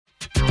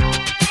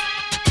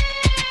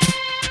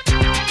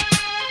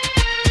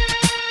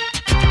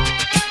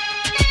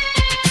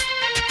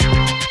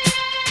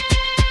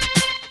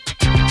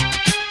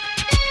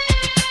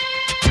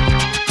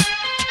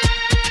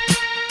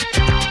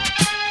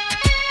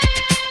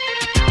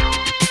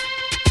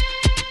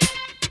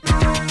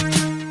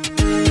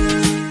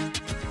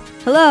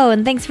Hello,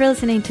 and thanks for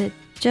listening to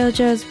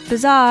JoJo's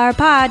Bizarre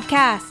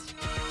Podcast.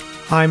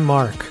 I'm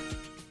Mark.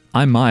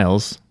 I'm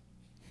Miles.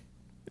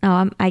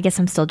 Oh, I guess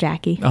I'm still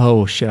Jackie.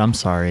 Oh, shit, I'm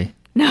sorry.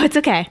 No, it's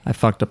okay. I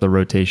fucked up the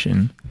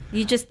rotation.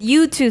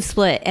 You two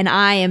split, and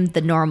I am the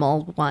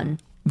normal one.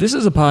 This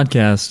is a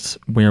podcast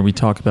where we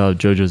talk about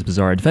JoJo's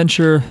Bizarre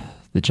Adventure,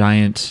 the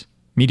giant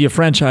media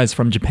franchise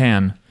from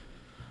Japan.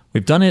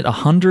 We've done it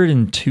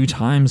 102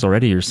 times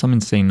already, or some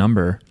insane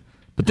number.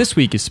 But this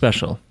week is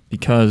special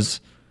because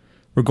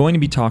we're going to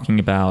be talking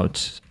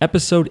about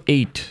episode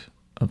 8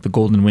 of the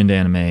Golden Wind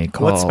anime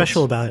called... What's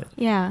special about it?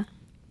 Yeah.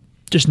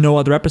 Just no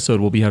other episode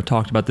will we have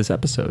talked about this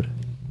episode.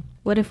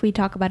 What if we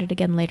talk about it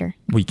again later?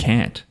 We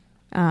can't.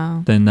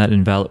 Oh. Then that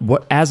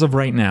as of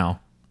right now,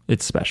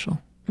 it's special.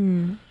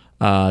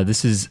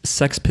 This is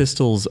Sex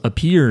Pistols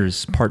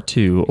Appears Part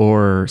 2,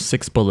 or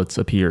Six Bullets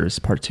Appears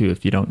Part 2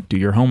 if you don't do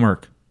your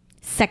homework.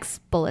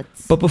 Sex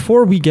bullets. But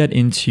before we get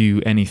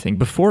into anything,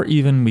 before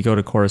even we go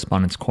to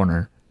Correspondence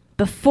Corner,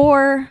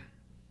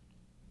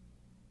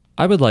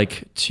 I would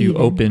like to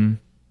open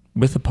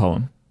with a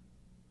poem.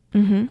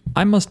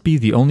 I must be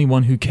the only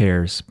one who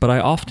cares, but I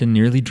often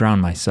nearly drown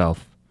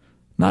myself.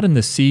 Not in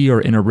the sea or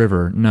in a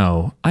river,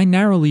 no. I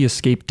narrowly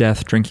escape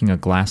death drinking a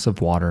glass of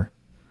water.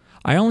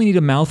 I only need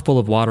a mouthful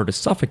of water to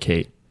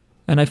suffocate,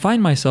 and I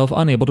find myself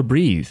unable to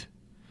breathe.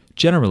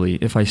 Generally,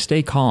 if I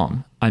stay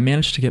calm, I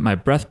manage to get my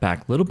breath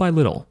back little by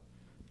little.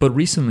 But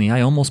recently,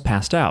 I almost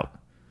passed out.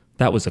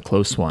 That was a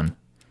close one.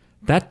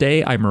 That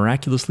day, I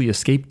miraculously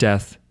escaped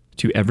death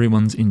to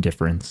everyone's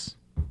indifference.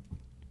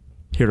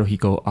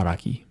 Hirohiko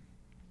Araki.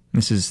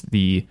 This is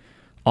the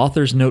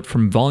author's note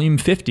from Volume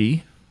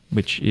 50,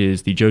 which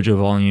is the JoJo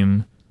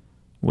volume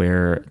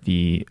where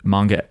the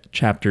manga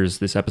chapters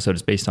this episode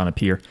is based on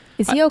appear.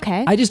 Is he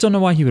okay? I just don't know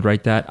why he would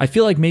write that. I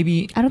feel like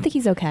maybe I don't think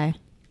he's okay.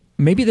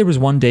 Maybe there was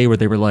one day where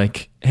they were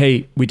like,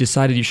 hey, we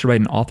decided you should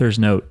write an author's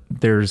note.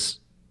 There's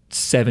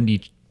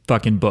 70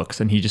 fucking books,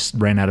 and he just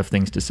ran out of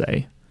things to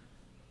say.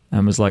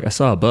 And was like, I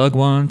saw a bug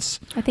once.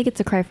 I think it's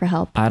a cry for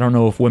help. I don't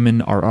know if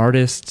women are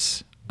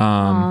artists.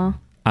 I'm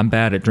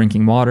bad at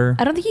drinking water.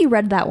 I don't think you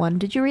read that one.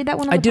 Did you read that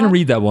one? I didn't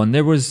read that one.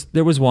 There was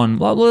one.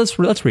 Well, let's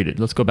read it.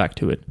 Let's go back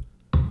to it.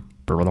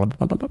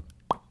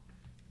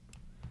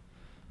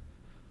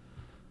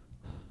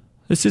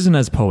 This isn't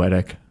as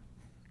poetic.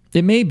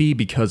 It may be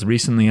because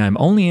recently I'm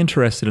only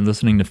interested in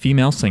listening to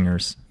female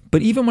singers,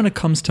 but even when it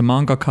comes to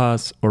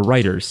mangakas or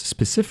writers,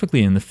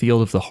 specifically in the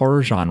field of the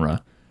horror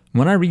genre,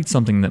 when I read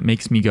something that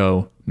makes me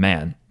go,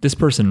 man, this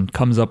person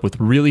comes up with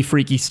really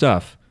freaky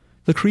stuff,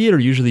 the creator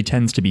usually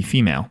tends to be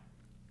female.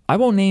 I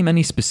won't name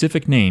any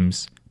specific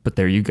names, but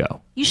there you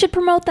go. You should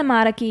promote them,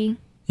 Araki.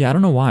 Yeah, I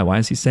don't know why. Why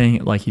is he saying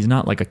it like he's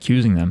not like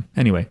accusing them?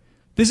 Anyway,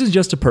 this is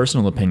just a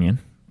personal opinion,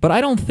 but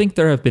I don't think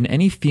there have been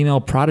any female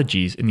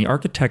prodigies in the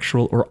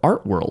architectural or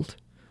art world.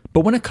 But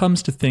when it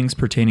comes to things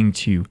pertaining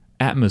to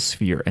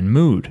atmosphere and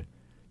mood,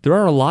 there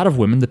are a lot of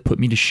women that put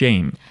me to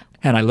shame,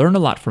 and I learn a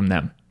lot from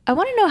them. I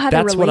want to know how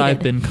they're related. That's what I've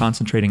been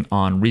concentrating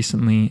on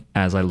recently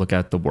as I look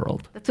at the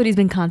world. That's what he's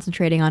been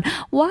concentrating on.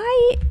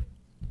 Why?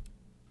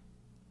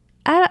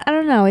 I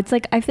don't know. It's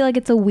like, I feel like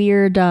it's a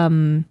weird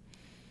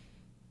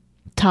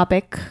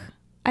topic,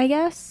 I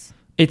guess.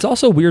 It's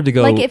also weird to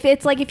go... Like,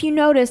 if you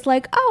notice,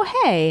 like,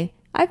 oh, hey,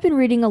 I've been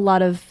reading a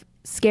lot of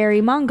scary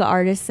manga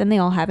artists and they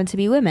all happen to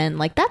be women.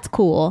 Like, that's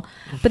cool.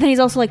 But then he's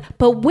also like,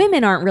 but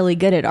women aren't really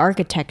good at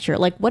architecture.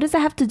 Like, what does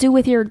that have to do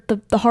with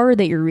the horror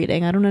that you're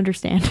reading? I don't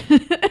understand.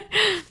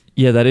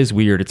 Yeah, that is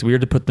weird. It's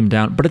weird to put them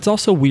down. But it's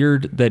also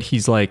weird that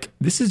he's like,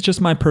 this is just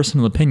my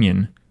personal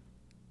opinion,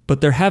 but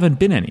there haven't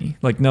been any.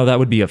 Like, no, that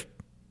would be a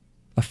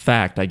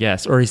fact, I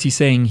guess. Or is he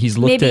saying he's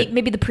looked at...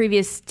 Maybe the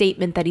previous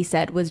statement that he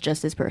said was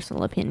just his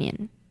personal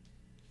opinion.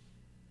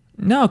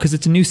 No, because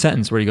it's a new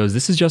sentence where he goes,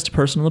 this is just a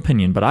personal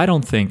opinion, but I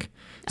don't think...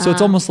 So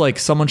it's almost like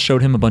someone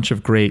showed him a bunch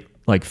of great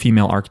like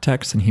female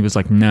architects, and he was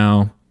like,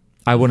 no,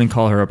 I wouldn't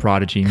call her a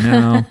prodigy,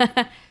 no.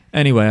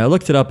 Anyway, I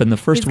looked it up, and the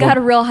first... He's got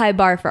a real high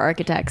bar for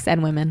architects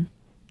and women.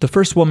 The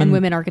first woman... And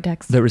women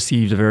architects. ...that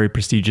received a very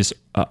prestigious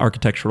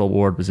architectural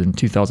award was in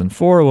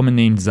 2004, a woman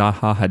named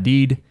Zaha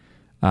Hadid.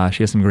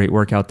 She has some great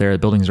work out there. The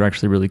buildings are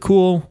actually really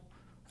cool.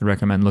 I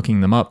recommend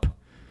looking them up.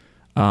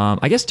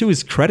 I guess to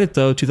his credit,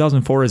 though,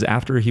 2004 is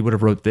after he would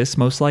have wrote this,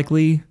 most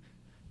likely.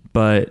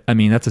 But, I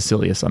mean, that's a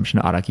silly assumption,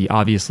 Araki.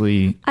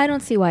 Obviously... I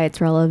don't see why it's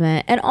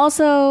relevant. And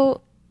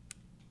also,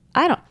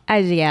 I don't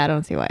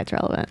see why it's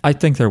relevant. I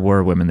think there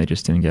were women that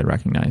just didn't get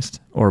recognized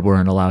or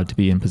weren't allowed to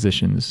be in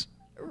positions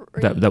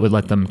that would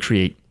let them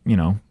create, you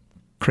know,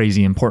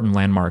 crazy important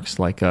landmarks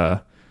like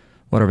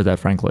whatever that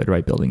Frank Lloyd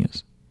Wright building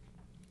is.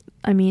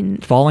 I mean...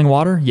 Falling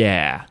Water?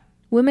 Yeah.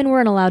 Women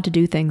weren't allowed to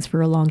do things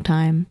for a long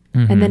time.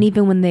 Mm-hmm. And then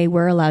even when they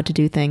were allowed to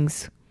do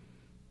things,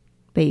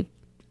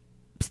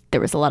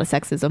 there was a lot of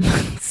sexism.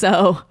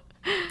 So...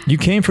 You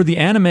came for the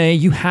anime,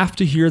 you have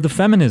to hear the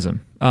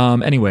feminism.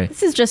 Anyway.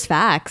 This is just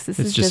facts.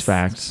 It's just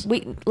facts.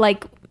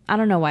 I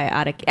don't know why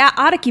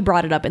Araki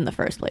brought it up in the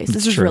first place.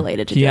 This is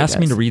related to He asked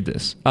me to read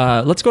this.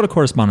 Let's go to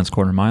Correspondence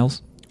Corner,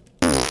 Miles.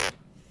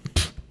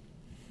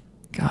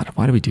 God,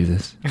 why do we do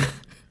this?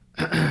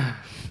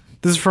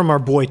 This is from our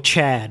boy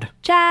Chad.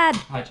 Chad.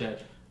 Hi,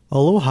 Chad.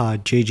 Aloha,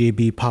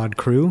 JJB Pod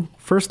crew.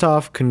 First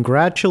off,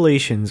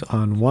 congratulations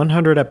on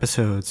 100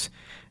 episodes.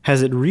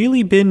 Has it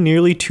really been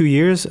nearly 2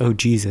 years? Oh,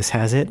 Jesus,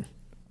 has it?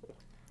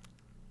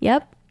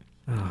 Yep.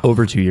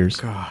 Over 2 years.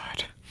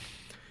 God.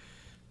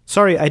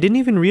 Sorry, I didn't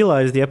even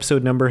realize the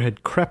episode number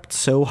had crept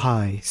so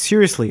high.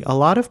 Seriously, a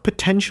lot of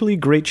potentially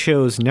great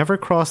shows never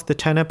cross the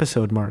 10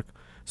 episode mark.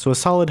 So a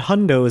solid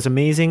hundo is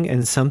amazing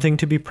and something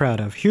to be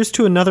proud of. Here's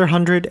to another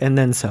 100 and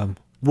then some.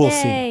 We'll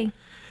Yay. see.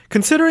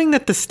 Considering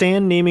that the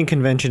Stan naming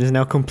convention is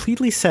now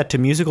completely set to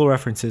musical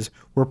references,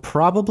 we're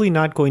probably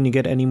not going to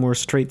get any more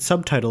straight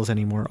subtitles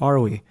anymore, are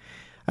we?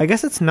 I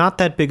guess it's not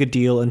that big a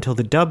deal until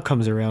the dub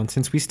comes around,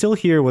 since we still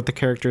hear what the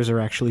characters are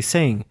actually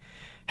saying.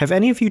 Have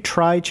any of you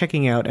tried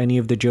checking out any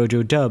of the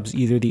JoJo dubs,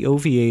 either the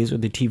OVAs or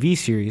the TV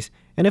series?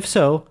 And if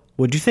so,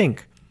 what'd you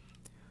think?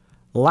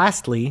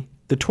 Lastly,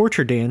 the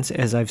torture dance,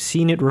 as I've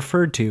seen it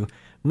referred to,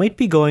 might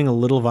be going a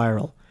little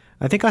viral.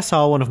 I think I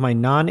saw one of my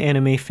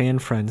non-anime fan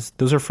friends,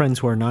 those are friends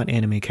who are not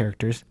anime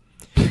characters,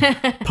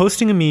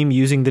 posting a meme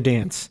using the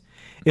dance.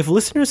 If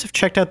listeners have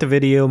checked out the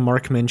video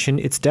Mark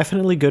mentioned, it's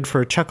definitely good for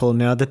a chuckle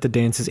now that the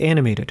dance is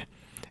animated.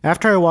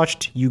 After I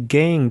watched You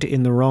Ganged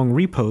in the Wrong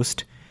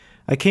Repost,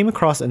 I came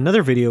across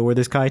another video where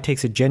this guy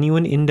takes a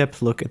genuine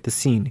in-depth look at the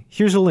scene.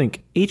 Here's a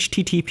link,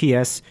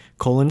 https://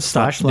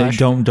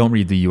 Don't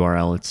read the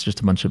URL. It's just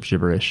a bunch of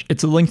gibberish.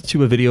 It's a link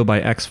to a video by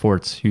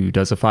Xforts who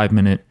does a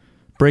 5-minute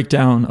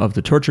breakdown of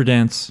the torture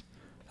dance.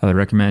 I would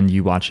recommend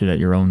you watch it at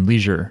your own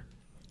leisure.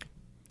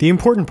 The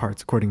important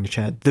parts, according to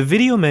Chad. The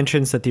video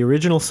mentions that the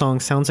original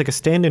song sounds like a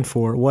stand-in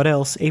for, what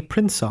else, a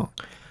Prince song.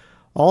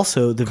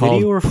 Also, the Called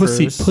video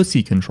refers...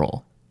 Pussy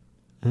Control.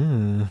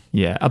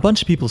 Yeah, a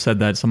bunch of people said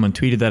that. Someone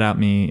tweeted that at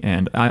me,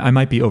 and I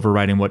might be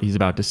overriding what he's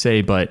about to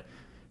say, but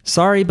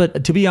sorry,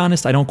 but to be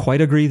honest, I don't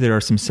quite agree. There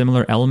are some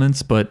similar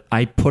elements, but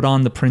I put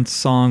on the Prince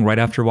song right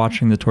after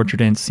watching the torture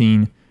dance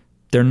scene.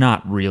 They're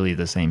not really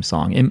the same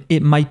song.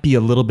 It might be a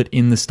little bit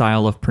in the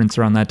style of Prince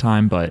around that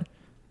time, but...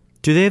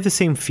 Do they have the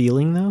same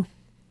feeling, though?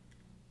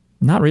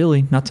 Not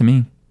really. Not to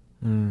me.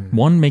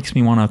 One makes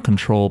me want to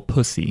control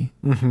pussy.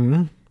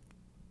 Mm-hmm.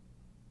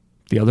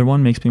 The other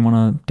one makes me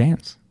want to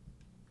dance.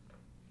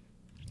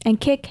 And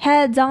kick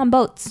heads on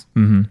boats.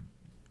 Mm-hmm.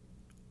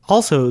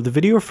 Also, the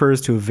video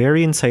refers to a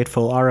very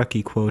insightful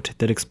Araki quote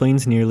that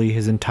explains nearly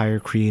his entire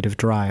creative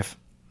drive.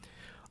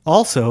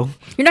 Also...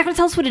 You're not going to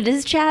tell us what it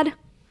is, Chad?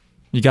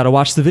 You got to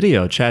watch the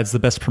video. Chad's the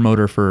best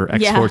promoter for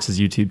Xforts'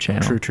 YouTube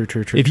channel.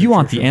 True. If you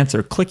want the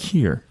answer, click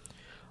here.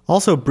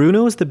 Also,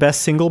 Bruno is the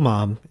best single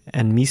mom,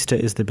 and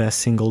Mista is the best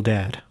single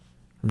dad.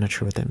 I'm not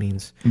sure what that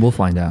means. We'll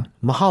find out.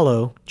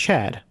 Mahalo,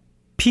 Chad.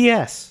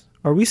 P.S.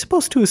 Are we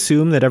supposed to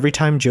assume that every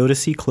time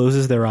Jodeci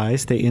closes their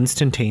eyes, they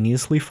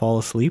instantaneously fall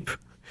asleep?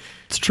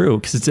 It's true,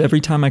 because it's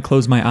every time I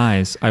close my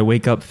eyes, I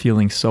wake up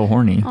feeling so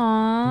horny.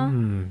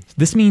 Aww.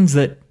 This means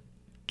that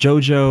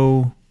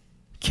JoJo,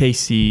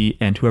 Casey,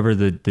 and whoever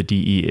the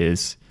DE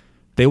is,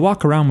 they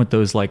walk around with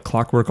those like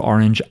Clockwork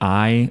Orange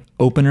eye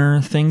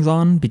opener things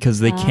on because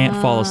they can't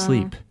fall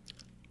asleep.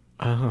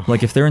 Oh.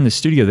 Like if they're in the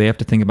studio, they have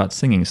to think about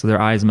singing, so their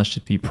eyes must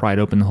just be pried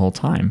open the whole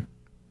time.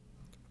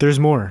 There's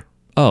more.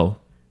 Oh.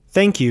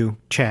 Thank you,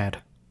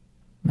 Chad.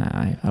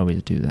 I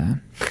always do that.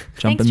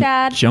 Thanks,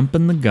 Chad.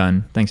 Jumping the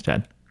gun. Thanks,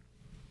 Chad.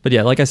 But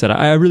yeah, like I said,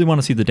 I really want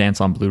to see the dance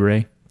on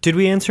Blu-ray. Did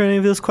we answer any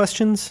of those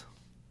questions?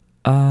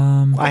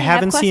 I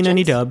haven't seen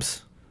any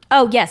dubs.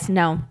 Oh, yes.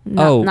 No.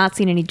 Not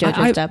seen any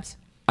JoJo's dubs.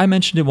 I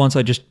mentioned it once.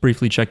 I just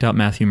briefly checked out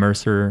Matthew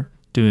Mercer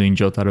doing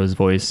Jotaro's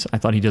voice. I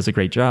thought he does a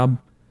great job.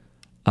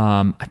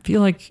 I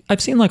feel like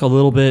I've seen like a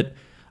little bit.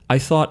 I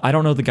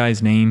don't know the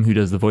guy's name who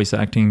does the voice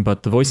acting,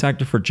 but the voice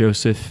actor for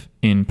Joseph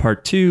in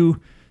part 2,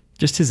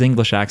 just his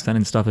English accent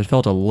and stuff, it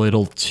felt a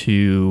little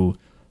too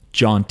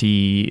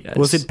jaunty.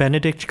 Was it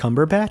Benedict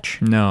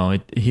Cumberbatch? No,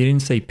 he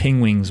didn't say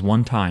pingwings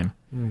one time.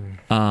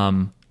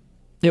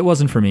 It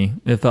wasn't for me.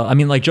 It felt, I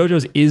mean, like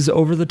JoJo's is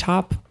over the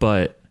top,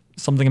 but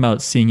something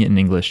about seeing it in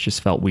English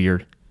just felt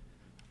weird.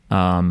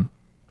 But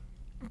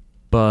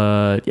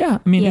yeah,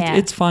 I mean, Yeah.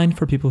 It's fine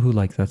for people who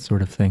like that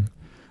sort of thing.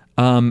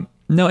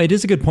 No, it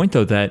is a good point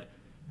though that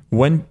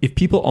if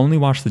people only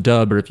watch the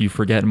dub, or if you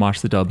forget and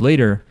watch the dub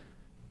later,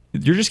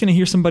 you're just going to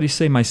hear somebody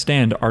say my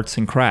stand, arts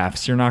and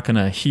crafts. You're not going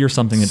to hear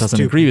something that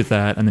doesn't agree with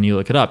that, and then you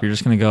look it up. You're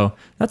just going to go,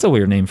 that's a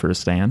weird name for a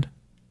stand.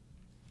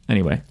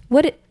 Anyway.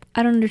 I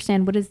don't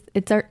understand. What is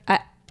it's art?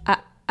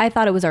 I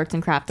thought it was arts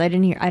and crafts. I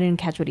didn't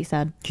catch what he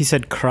said. He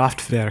said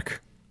Kraftwerk.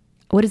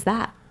 What is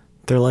that?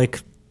 They're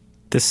like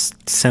this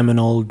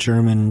seminal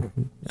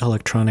German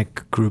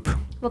electronic group.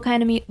 What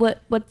kind of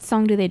what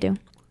song do they do?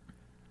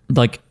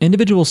 Like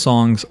individual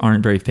songs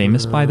aren't very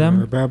famous by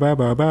them,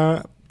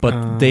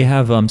 but they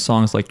have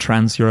songs like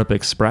Trans Europe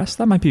Express.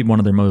 That might be one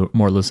of their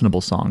more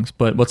listenable songs.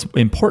 But what's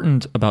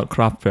important about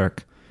Kraftwerk,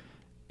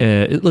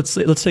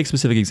 let's take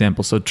specific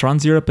examples. So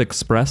Trans Europe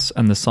Express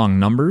and the song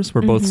Numbers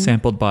were both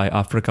sampled by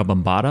Afrika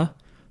Bambaataa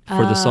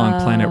for the song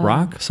Planet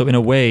Rock. So in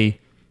a way,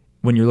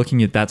 when you're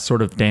looking at that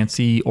sort of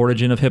dancey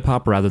origin of hip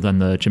hop rather than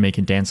the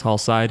Jamaican dance hall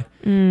side,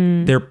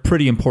 they're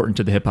pretty important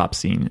to the hip hop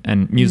scene.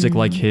 And music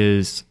like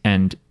his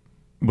and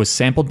was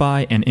sampled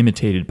by and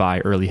imitated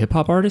by early hip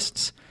hop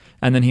artists.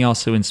 And then he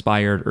also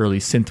inspired early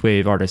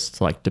synthwave artists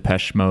like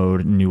Depeche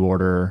Mode, New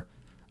Order,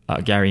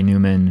 Gary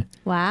Newman.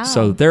 Wow.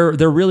 So they're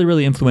really,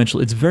 really influential.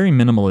 It's very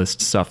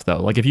minimalist stuff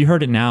though. Like if you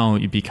heard it now,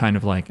 you'd be kind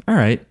of like, all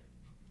right.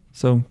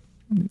 So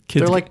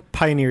kids, They're like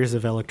pioneers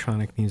of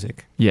electronic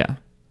music. yeah.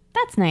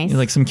 That's nice. You know,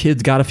 like some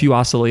kids got a few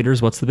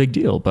oscillators. What's the big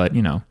deal? But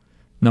you know,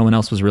 no one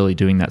else was really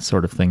doing that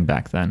sort of thing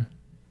back then.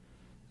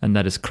 And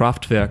that is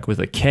Kraftwerk with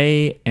a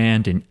K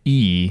and an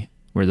E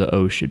where the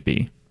O should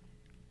be.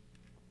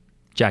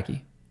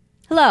 Jackie,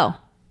 Hello.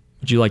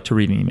 would you like to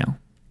read an email?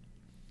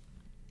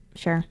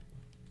 Sure.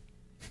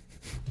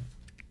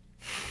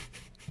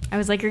 I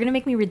was like, you're going to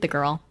make me read the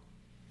girl.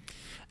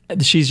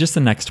 She's just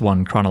the next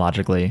one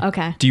chronologically.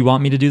 Okay. Do you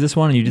want me to do this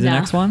one and you do the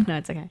next one? No,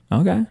 it's okay.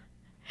 Okay.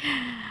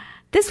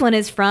 This one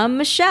is from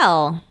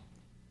Michelle.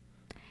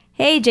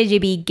 Hey,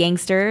 JJB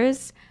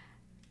gangstars.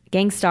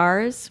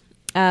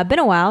 Been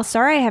a while.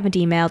 Sorry I haven't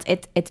emailed.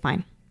 It's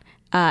fine.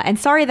 And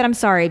sorry that I'm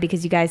sorry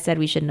because you guys said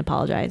we shouldn't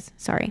apologize.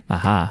 Sorry.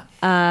 Aha.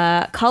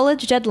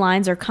 College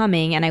deadlines are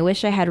coming and I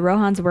wish I had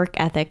Rohan's work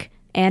ethic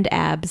and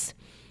abs.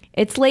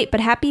 It's late, but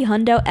happy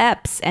hundo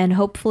eps and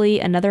hopefully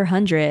another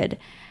 100.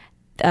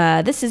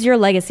 This is your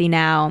legacy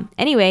now.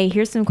 Anyway,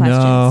 here's some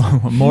questions.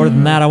 No, more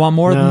than that. I want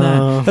more than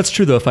No. that. That's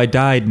true though. If I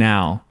died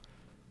now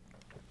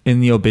in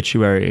the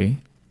obituary,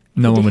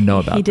 no one would know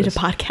about He did this. a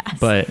podcast.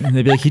 But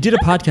they'd be like, he did a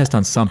podcast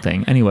on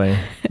something. Anyway,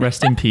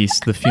 rest in peace.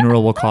 The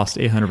funeral will cost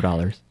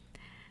 $800.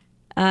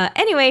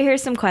 Anyway,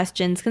 here's some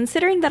questions.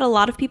 Considering that a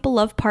lot of people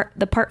love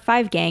the Part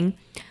 5 gang,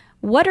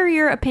 what are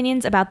your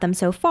opinions about them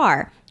so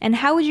far? And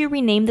how would you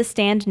rename the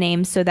stand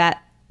names so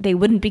that they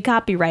wouldn't be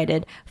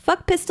copyrighted?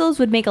 Fuck Pistols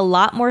would make a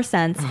lot more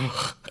sense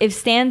if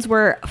stands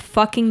were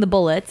fucking the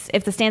bullets,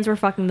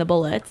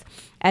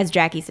 as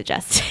Jackie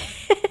suggested.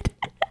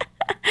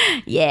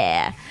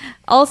 Yeah.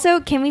 Also,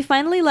 can we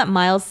finally let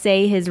Miles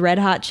say his Red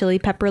Hot Chili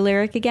Pepper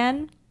lyric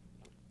again?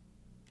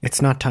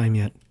 It's not time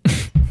yet.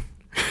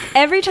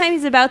 Every time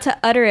he's about to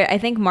utter it, I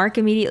think Mark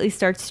immediately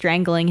starts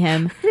strangling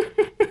him.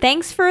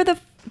 Thanks for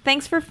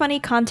funny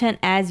content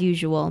as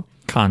usual.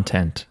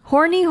 Content.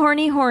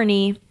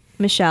 Horny,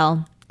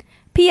 Michelle.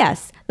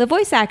 P.S. The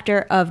voice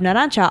actor of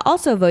Narancia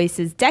also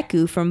voices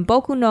Deku from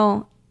Boku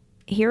no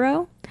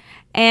Hero,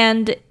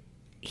 and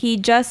he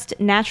just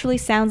naturally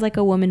sounds like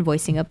a woman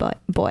voicing a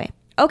boy.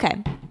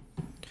 Okay.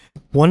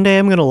 One day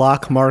I'm going to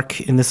lock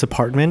Mark in this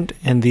apartment,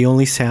 and the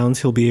only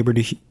sounds he'll be able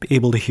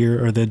to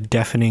hear are the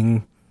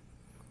deafening,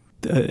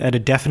 at a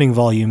deafening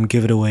volume,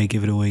 give it away.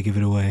 Give it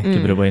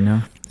away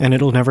now. And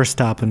it'll never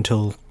stop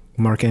until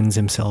Mark ends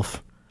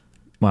himself.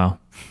 Wow.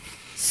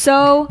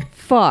 So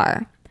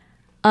far.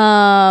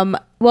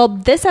 Well,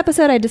 this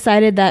episode I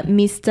decided that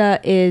Mista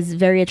is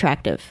very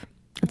attractive.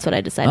 That's what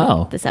I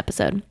decided this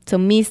episode. So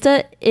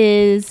Mista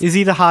is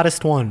he the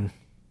hottest one?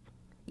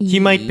 He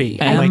might be.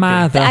 Am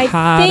I the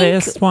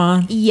hottest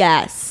one?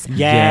 Yes.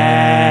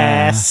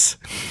 Yes.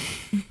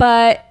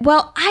 But,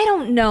 well, I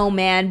don't know,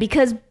 man,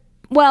 because,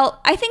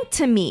 well, I think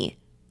to me,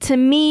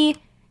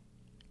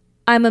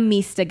 I'm a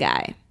Mista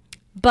guy.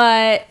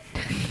 But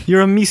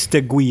You're a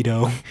Mr.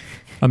 Guido.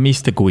 A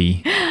Mista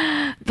Gui.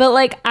 But,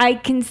 like, I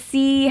can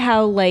see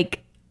how,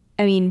 like,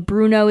 I mean,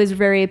 Bruno is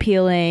very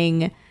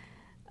appealing.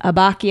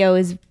 Abacchio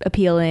is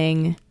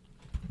appealing.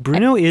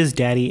 Bruno is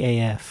daddy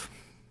AF.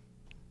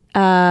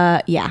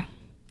 Yeah.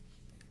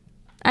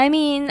 I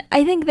mean,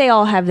 I think they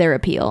all have their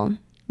appeal,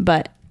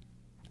 but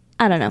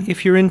I don't know.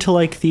 If you're into,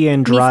 like, the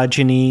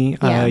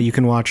androgyny, Yeah. you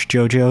can watch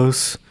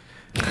JoJo's.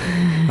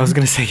 I was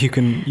going to say you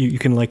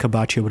can like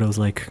Hibachi, but I was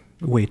like,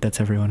 wait, that's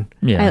everyone.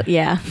 Yeah.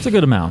 Yeah. It's a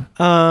good amount.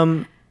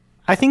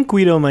 I think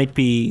Guido might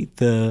be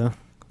the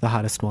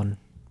hottest one.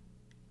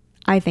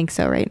 I think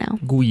so right now.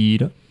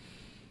 Guido.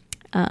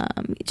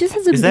 It just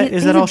has a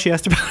Is that all she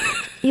asked about?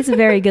 He has a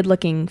very good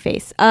looking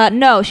face.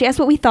 No, she asked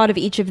what we thought of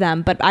each of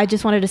them, but I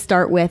just wanted to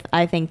start with,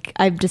 I think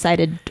I've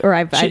decided, or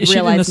I've She didn't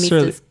realized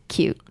necessarily- Mista's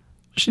cute.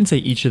 She didn't say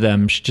each of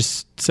them. She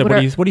just said,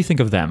 what do you think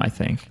of them, I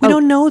think. We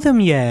don't know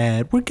them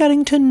yet. We're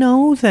getting to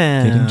know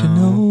them. Getting to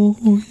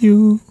know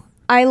you.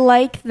 I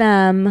like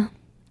them.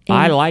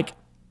 I like...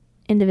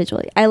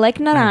 Individually. I like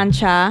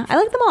Narancia. I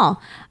like them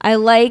all. I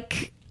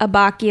like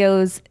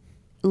Abacchio's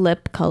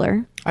lip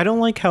color. I don't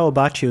like how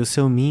Abacchio is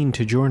so mean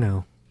to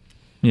Giorno.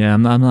 Yeah,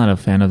 I'm not a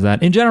fan of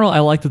that. In general, I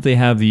like that they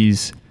have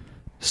these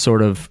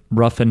sort of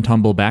rough and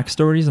tumble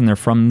backstories and they're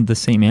from the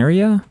same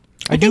area.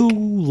 I do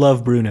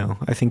love Bruno.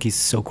 I think he's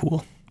so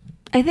cool.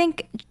 I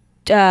think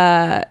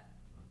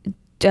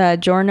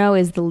Giorno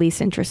is the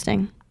least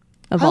interesting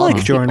of I all like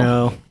these people.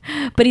 Giorno.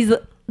 But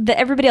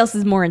everybody else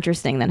is more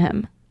interesting than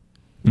him.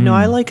 No,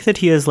 I like that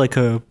he has like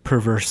a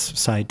perverse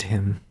side to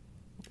him.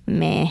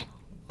 Meh.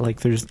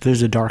 Like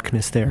there's a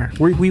darkness there.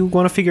 We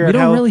want to figure We out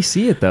don't how really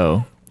see it,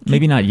 though.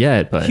 Maybe not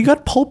yet, but... he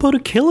got Pulpo to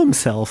kill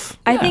himself.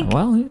 I think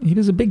well, he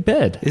was a big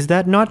bed. Is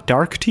that not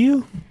dark to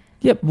you?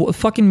 Yeah, well,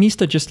 fucking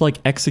Mista just like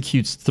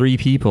executes 3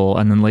 people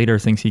and then later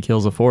thinks he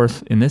kills a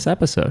 4th in this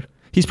episode.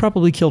 He's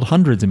probably killed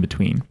hundreds in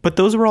between. But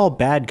those were all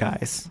bad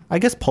guys. I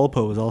guess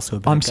Pulpo was also a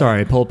bad guy. I'm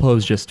sorry,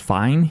 Polpo's just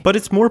fine. But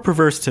it's more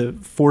perverse to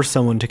force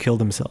someone to kill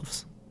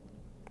themselves.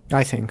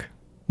 I think.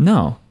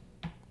 No.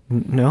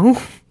 No?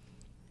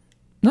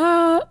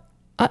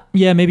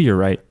 Yeah, maybe you're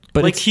right.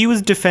 But like he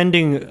was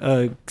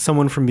defending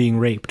someone from being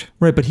raped.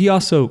 Right, but he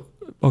also...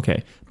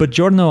 Okay, but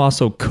Giordano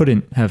also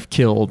couldn't have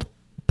killed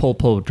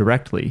Polpo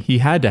directly. He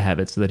had to have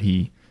it so that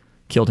he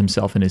killed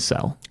himself in his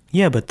cell.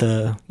 Yeah, but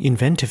the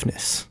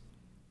inventiveness.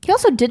 He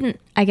also didn't,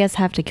 I guess,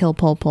 have to kill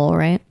Polpo,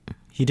 right?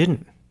 He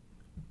didn't.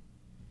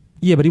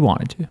 Yeah, but he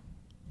wanted to.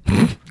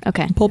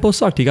 Okay. Polpo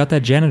sucked. He got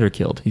that janitor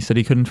killed. He said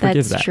he couldn't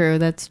forgive that. That's true.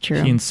 That's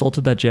true. He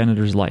insulted that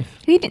janitor's life.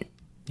 He didn't.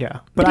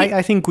 Yeah, but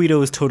I think Guido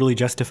was totally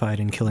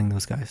justified in killing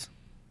those guys.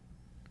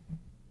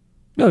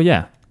 Oh,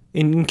 yeah.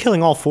 In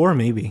killing all 4,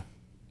 maybe.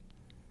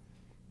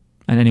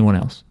 And anyone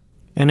else.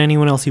 And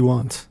anyone else he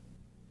wants.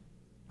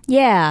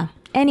 Yeah.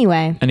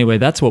 Anyway,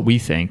 That's what we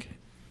think.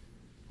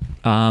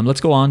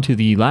 Let's go on to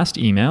the last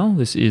email.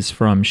 This is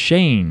from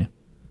Shane.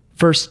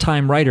 First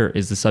time writer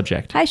is the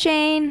subject. hi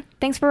Shane.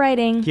 Thanks for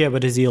writing. Yeah,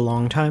 but is he a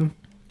long time?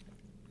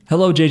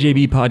 Hello,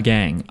 JJB Pod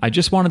Gang. I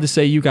just wanted to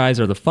say you guys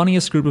are the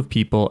funniest group of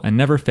people and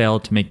never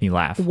failed to make me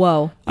laugh.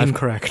 Whoa.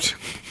 Incorrect.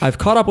 I've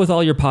caught up with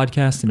all your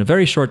podcasts in a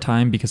very short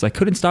time because I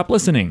couldn't stop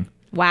listening.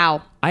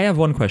 Wow. I have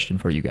one question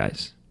for you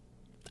guys.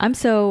 I'm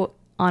so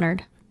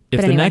honored. If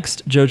But the anyway.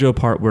 next JoJo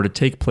part were to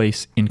take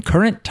place in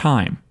current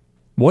time,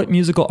 what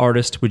musical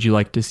artist would you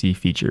like to see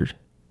featured?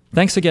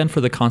 Thanks again for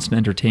the constant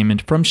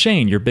entertainment from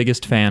Shane, your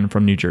biggest fan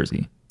from New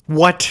Jersey.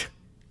 What?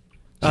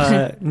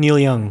 Neil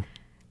Young.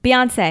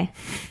 Beyonce.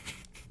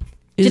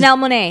 Is- Janelle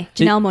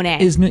Monáe.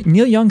 Is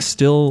Neil Young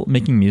still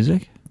making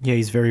music? Yeah,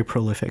 he's very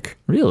prolific.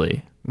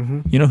 Really?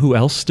 You know who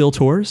else still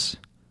tours?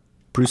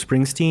 Bruce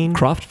Springsteen.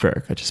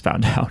 Kraftwerk, I just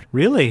found out.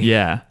 Really?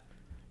 Yeah.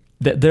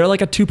 They're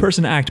like a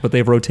 2-person act, but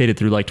they've rotated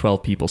through like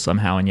 12 people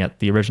somehow, and yet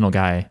the original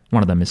guy,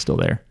 one of them, is still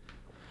there.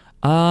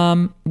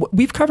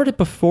 We've covered it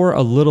before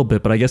a little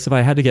bit, but I guess if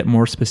I had to get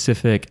more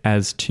specific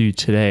as to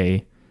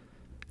today,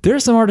 there are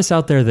some artists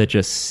out there that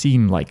just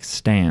seem like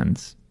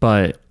stands.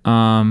 But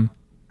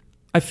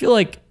I feel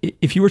like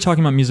if you were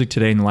talking about music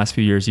today in the last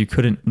few years, you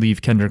couldn't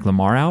leave Kendrick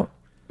Lamar out.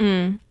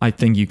 I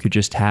think you could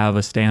just have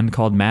a stand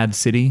called Mad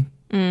City,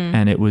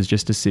 and it was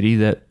just a city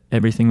that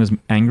everything was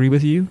angry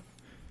with you.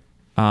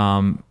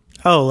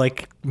 Oh,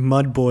 like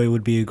Mudboy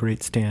would be a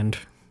great stand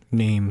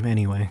name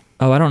anyway.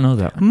 Oh, I don't know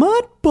that.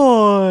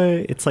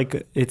 Mudboy.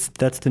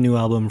 That's the new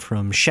album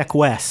from Sheck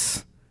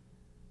Wes.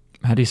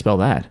 How do you spell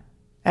that?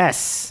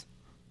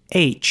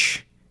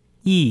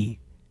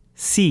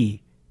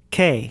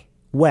 SHECK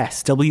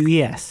Wes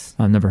WES.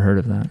 I've never heard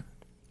of that.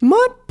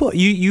 Mudboy.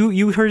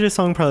 You heard a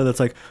song probably that's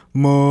like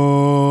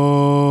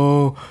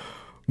Mo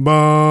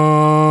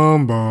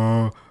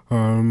Bamba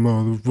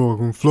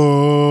motherfucking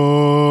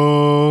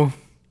flow.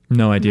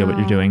 No idea what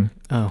you're doing.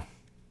 Oh,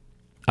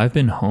 I've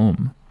been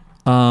home.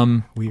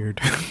 weird.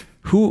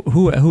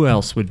 Who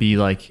else would be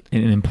like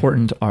an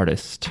important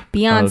artist? Of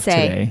Beyonce.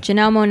 today?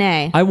 Janelle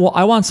Monáe. I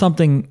want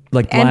something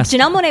like And last.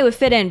 Janelle Monáe would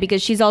fit in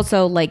because she's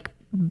also like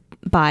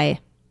bi.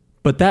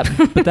 But that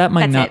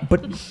might That's not.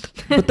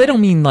 But they don't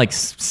mean like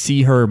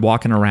see her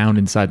walking around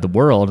inside the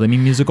world. They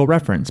mean musical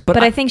reference.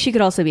 But I think she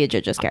could also be a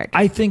JoJo's character.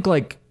 I think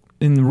like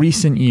in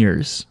recent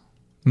years,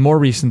 more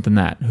recent than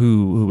that,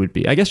 who would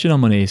be? I guess Janelle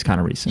Monáe is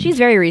kind of recent. She's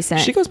very recent.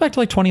 She goes back to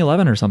like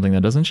 2011 or something, though,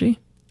 doesn't she?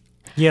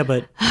 Yeah,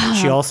 but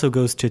she also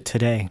goes to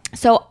today.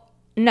 So,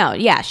 no,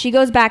 yeah, she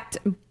goes back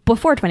to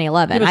before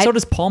 2011. Yeah, but so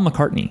does Paul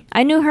McCartney.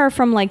 I knew her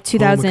from like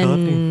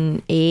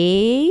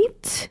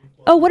 2008.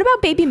 Oh, what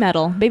about Baby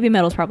Metal? Baby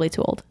Metal's probably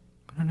too old.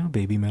 I don't know,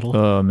 Baby Metal.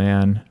 Oh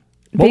man,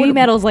 Baby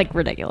Metal's like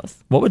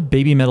ridiculous. What would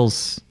Baby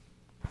Metal's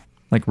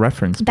like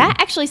reference be? That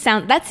actually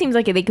that seems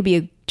like they could be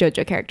a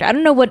JoJo character. I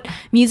don't know what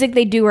music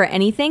they do or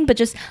anything, but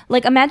just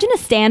like imagine a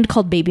stand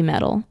called Baby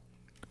Metal.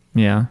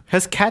 Yeah,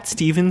 Has Cat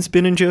Stevens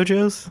been in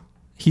JoJo's?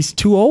 he's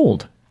too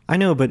old. I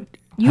know, but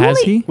Has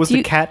he? was do the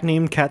you- cat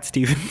named Cat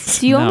Stevens?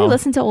 Do you No. only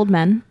listen to old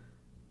men?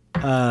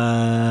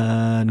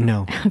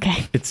 No.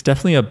 Okay. It's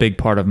definitely a big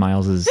part of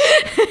Miles's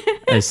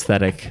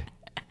aesthetic.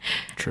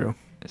 True.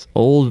 It's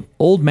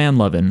old man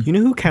loving. You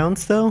know who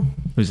counts though?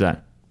 Who's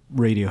that?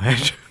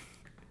 Radiohead.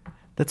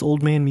 That's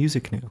old man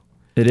music now.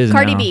 It is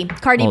Cardi now B.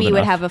 Cardi old B would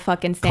enough. have a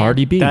fucking stand.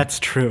 Cardi B. That's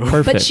true.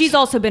 Perfect. But she's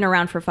also been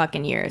around for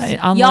fucking years. Hey,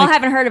 Y'all unlike-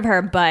 haven't heard of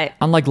her, but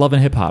unlike Love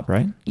and Hip Hop,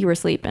 right? you were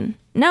sleeping.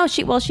 No,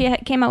 she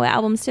came out with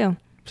albums too.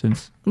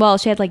 Since Well,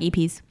 she had like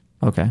EPs.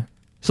 okay,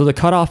 so the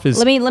cutoff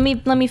is Let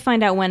me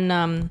find out when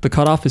the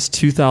cutoff is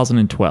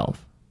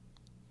 2012.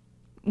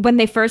 when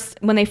they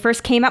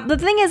first came out. The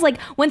thing is, like,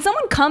 when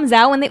someone comes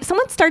out,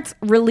 someone starts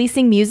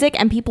releasing music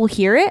and people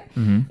hear it,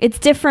 it's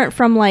different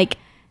from like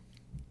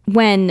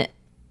when,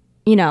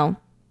 you know,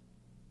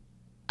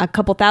 a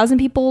couple thousand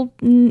people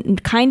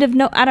kind of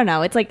know. I don't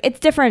know. It's like it's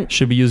different.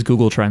 Should we use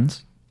Google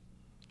Trends?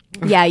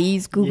 Yeah, you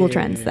use Google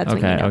Trends. That's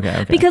when Okay, you know.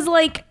 okay. Because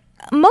like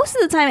most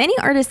of the time, any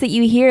artist that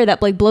you hear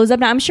that like blows up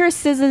now, I'm sure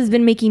SZA has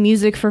been making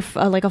music for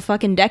like a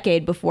fucking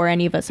decade before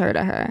any of us heard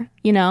of her.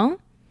 You know?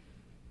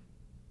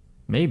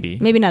 Maybe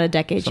Not a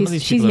decade. Some of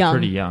these She's people are young.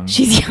 pretty young.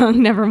 She's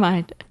young. Never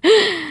mind.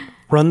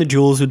 Run the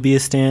Jewels would be a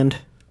stand.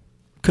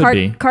 Could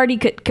be. Cardi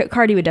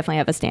would definitely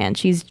have a stand.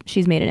 She's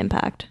made an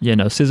impact. Yeah,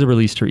 no. SZA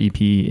released her EP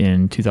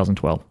in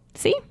 2012.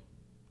 See,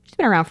 she's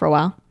been around for a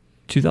while.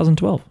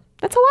 2012.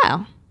 That's a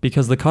while.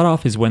 Because the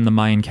cutoff is when the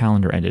Mayan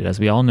calendar ended. As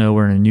we all know,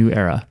 we're in a new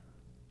era,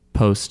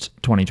 post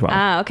 2012.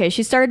 Ah, okay.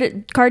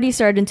 Cardi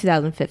started in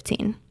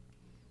 2015.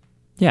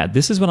 Yeah,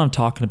 this is what I'm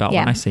talking about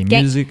when Yeah. I say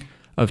music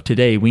of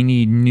today. We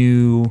need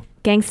new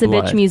Gangsta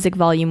blood. Bitch Music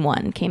Volume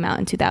 1 came out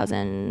in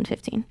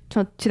 2015.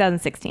 So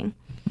 2016.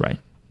 Right.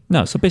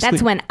 No, so basically...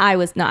 That's when I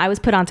was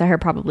put onto her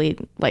probably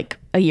like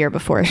a year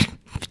before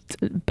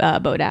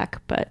Bodak.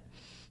 But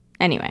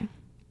anyway.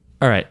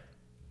 All right.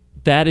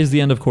 That is the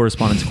end of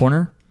Correspondence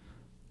Corner.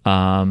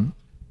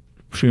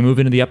 Should we move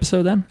into the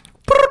episode then?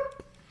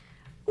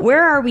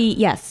 Where are we?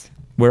 Yes.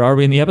 Where are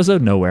we in the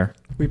episode? Nowhere.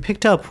 We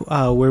picked up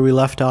where we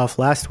left off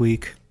last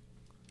week.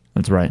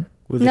 That's right.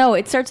 No,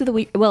 it starts with the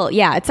week. Well,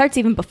 yeah, it starts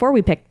even before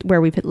we picked where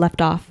we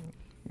left off.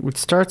 It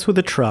starts with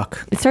a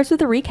truck. It starts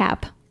with a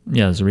recap.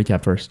 Yeah, there's a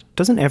recap first.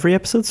 Doesn't every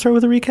episode start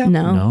with a recap?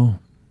 No.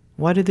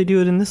 Why did they do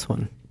it in this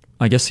one?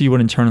 I guess you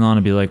wouldn't turn it on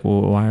and be like,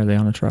 well, why are they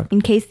on a truck?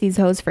 In case these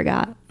hoes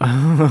forgot.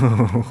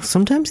 Oh,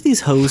 sometimes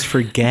these hoes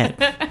forget.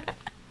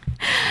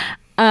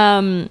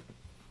 So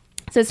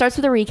it starts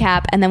with a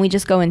recap, and then we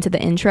just go into the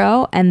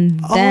intro, and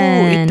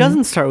then... Oh, it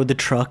doesn't start with the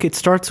truck. It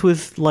starts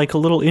with like a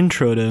little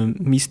intro to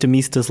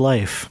Mista's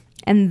life.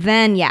 And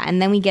then, yeah, and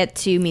then we get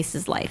to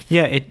Misa's life.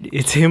 Yeah,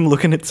 it's him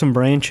looking at some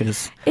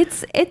branches.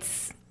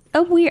 It's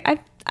a weird...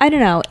 I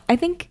don't know. I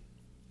think...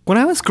 When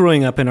I was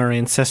growing up in our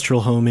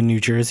ancestral home in New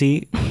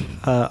Jersey,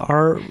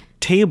 our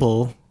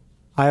table,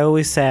 I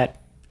always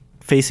sat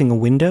facing a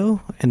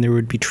window, and there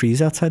would be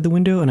trees outside the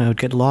window, and I would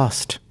get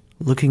lost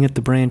looking at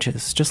the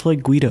branches, just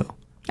like Guido.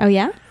 Oh,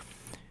 yeah?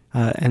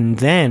 And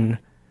then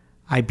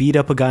I beat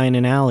up a guy in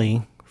an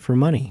alley for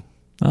money.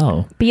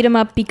 Oh. Beat him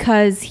up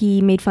because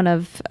he made fun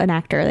of an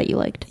actor that you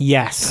liked.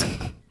 Yes.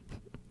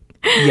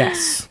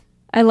 Yes.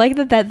 I like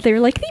that they're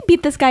like, they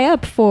beat this guy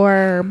up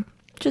for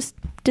just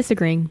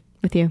disagreeing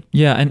with you.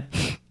 Yeah, and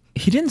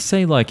he didn't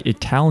say like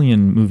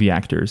Italian movie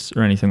actors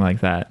or anything like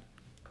that.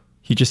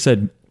 He just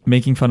said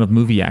making fun of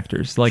movie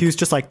actors. Like He was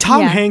just like,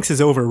 Tom Yeah. Hanks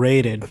is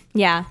overrated.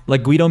 Yeah.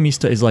 like Guido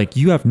Mista is like,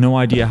 you have no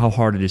idea how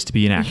hard it is to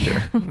be an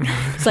actor.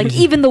 It's like,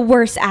 even the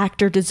worst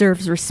actor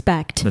deserves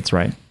respect. That's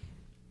right.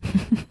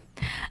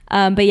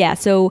 But yeah,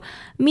 so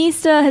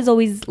Mista has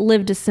always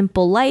lived a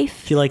simple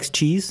life. He likes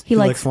cheese. He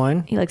likes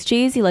wine. He likes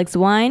cheese. He likes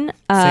wine.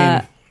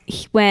 Same.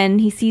 When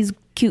he sees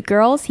cute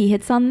girls, he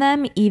hits on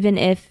them, even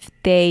if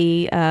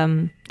they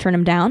turn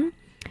him down.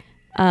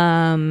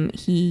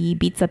 He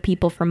beats up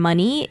people for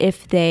money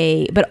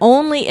but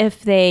only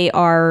if they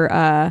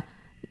are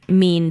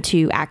mean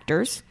to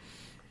actors.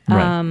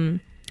 Right.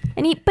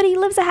 But he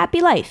lives a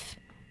happy life.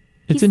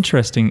 It's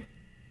interesting.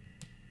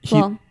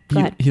 Go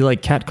ahead. He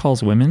like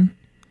catcalls women,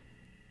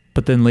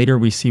 but then later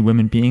we see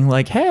women being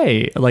like,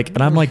 "Hey," like,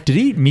 and I'm like, did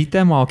he meet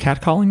them while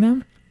catcalling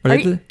them? Or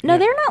did No,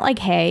 they're not like,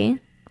 hey.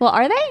 Well,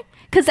 are they?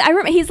 Because I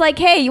remember he's like,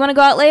 hey, you want to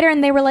go out later?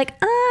 And they were like,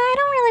 I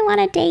don't really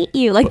want to date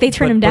you. Like, they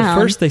turn him down.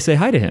 But first they say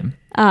hi to him.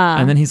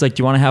 And then he's like,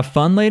 do you want to have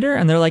fun later?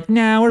 And they're like,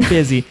 nah, we're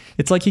busy.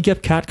 It's like he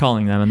kept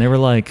catcalling them. And they were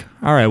like,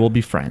 all right, we'll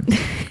be friends.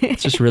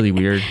 It's just really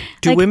weird.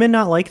 Do women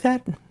not like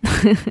that?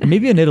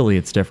 Maybe in Italy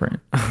it's different.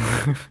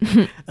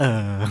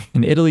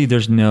 In Italy,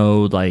 there's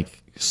no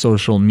like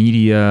social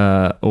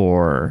media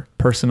or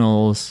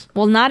personals.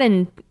 Well, not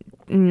in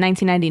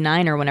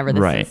 1999 or whenever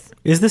this Right. is.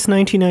 Is this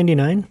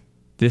 1999?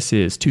 This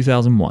is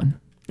 2001.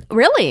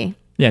 Really?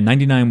 Yeah,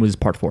 99 was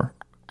part 4.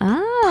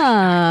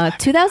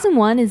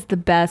 2001 is the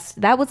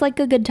best. That was like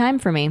a good time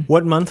for me.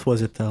 What month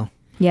was it though?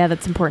 Yeah,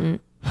 that's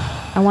important.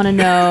 I want to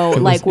know,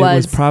 It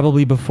was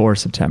probably before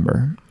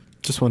September.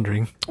 Just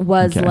wondering.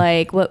 Okay.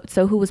 like what?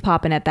 So who was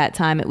popping at that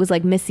time? It was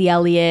like Missy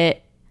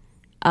Elliott.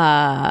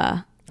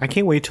 I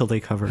can't wait till they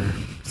cover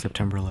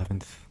September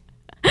 11th.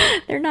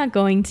 They're not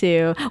going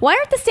to. Why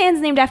aren't the stands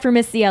named after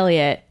Missy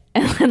Elliott?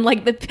 And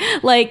like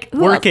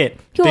who Work else, It.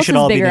 Who They else should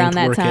was all be bigger named around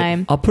that Work It.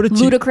 time? I'll put it to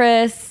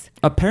Ludacris.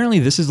 Apparently,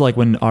 this is like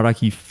when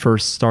Araki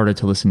first started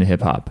to listen to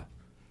hip hop.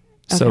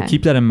 So Okay.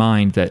 keep that in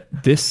mind that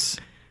this.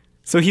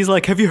 So he's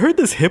like, have you heard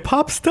this hip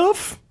hop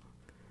stuff?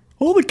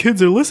 All the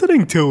kids are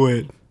listening to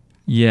it.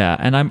 Yeah,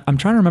 and I'm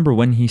trying to remember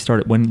when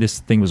this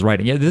thing was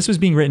writing. Yeah, this was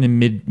being written in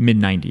mid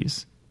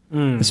 90s.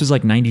 This was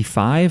like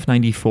 95,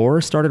 94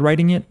 started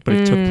writing it, but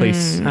it took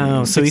place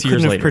Oh, so he 6 years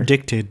couldn't have later.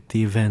 predicted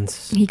the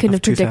events. He couldn't of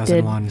have predicted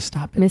 2001.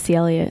 Stop it. Missy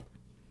Elliott.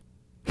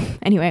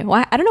 Anyway,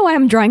 I don't know why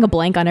I'm drawing a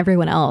blank on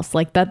everyone else.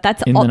 Like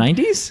that's In all, the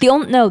 90s?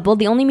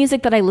 The only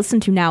music that I listen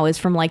to now is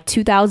from like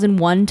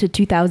 2001 to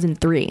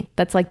 2003.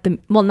 That's like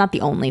not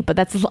the only, but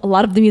that's a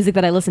lot of the music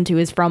that I listen to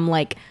is from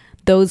like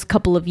those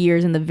couple of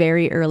years in the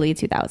very early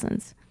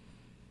 2000s.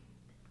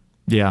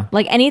 Yeah.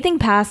 Like anything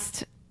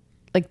past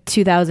like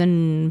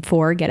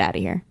 2004, get out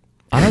of here.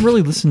 I don't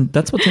really listen.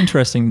 That's what's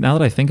interesting now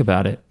that I think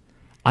about it.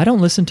 I don't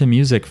listen to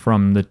music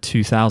from the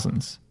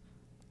 2000s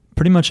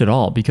pretty much at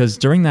all, because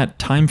during that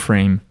time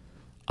frame,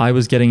 I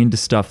was getting into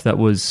stuff that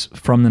was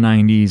from the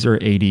 90s or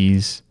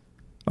 80s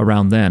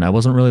around then. I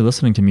wasn't really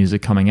listening to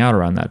music coming out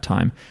around that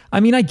time. I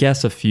mean, I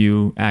guess a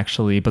few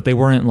actually, but they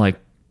weren't like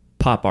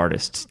pop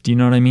artists. Do you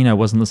know what I mean? I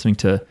wasn't listening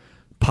to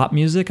pop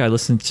music. I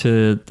listened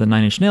to the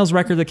Nine Inch Nails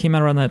record that came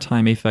out around that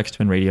time, Aphex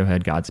Twin,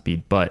 Radiohead,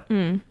 Godspeed. But,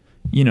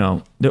 you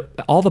know,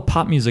 all the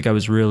pop music I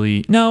was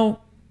really... No,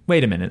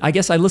 wait a minute. I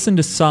guess I listened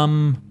to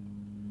some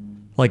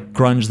like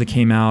grunge that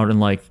came out and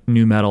like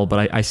new metal,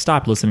 but I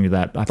stopped listening to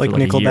that after Like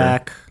like a year.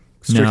 Nickelback,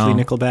 strictly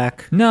No.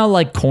 Nickelback. No,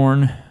 like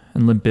Korn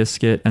and Limp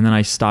Bizkit, and then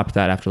I stopped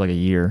that after like a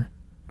year.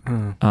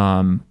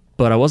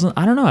 But I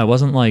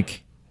wasn't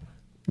like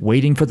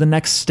waiting for the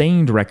next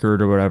Stained record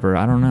or whatever.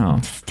 I don't know.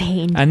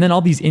 Stained. And then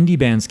all these indie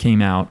bands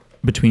came out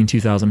between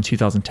 2000 and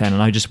 2010,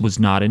 and I just was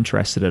not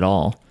interested at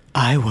all.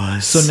 I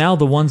was. So now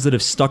the ones that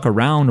have stuck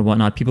around and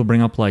whatnot, people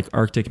bring up like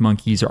Arctic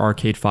Monkeys or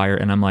Arcade Fire,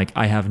 and I'm like,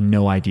 I have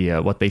no idea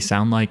what they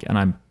sound like, and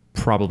I'm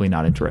probably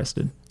not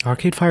interested.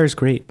 Arcade Fire is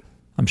great.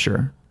 I'm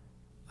sure.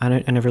 I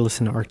never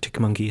listened to Arctic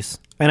Monkeys.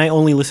 And I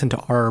only listen to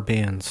R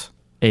bands.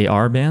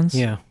 AR bands?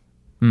 Yeah.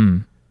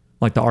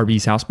 Like the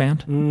Arby's house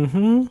band?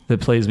 Mm-hmm. That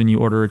plays when you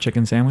order a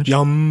chicken sandwich?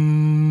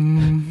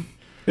 Yum.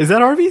 Is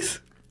that Arby's?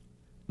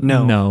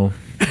 No. No.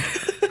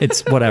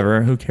 It's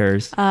whatever. Who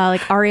cares?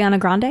 Like Ariana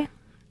Grande?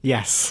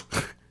 Yes.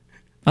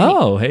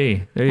 Oh,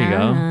 hey. There you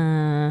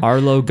go.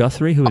 Arlo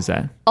Guthrie? Who is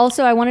that?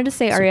 Also, I wanted to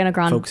say Ariana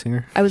Grande. folk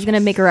singer. I was going to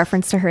make a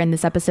reference to her in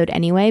this episode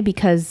anyway,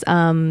 because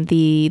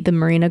the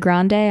Marina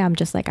Grande, I'm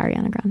just like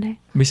Ariana Grande.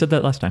 We said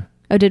that last time.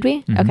 Oh, did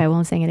we? Okay, well,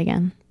 I'm saying it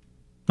again.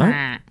 All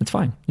right. It's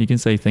fine. You can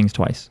say things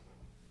twice.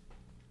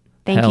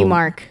 Thank you,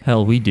 Mark.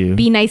 Hell, we do.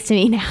 Be nice to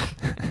me now.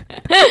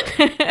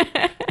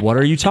 What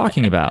are you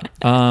talking about?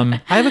 I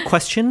have a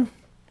question.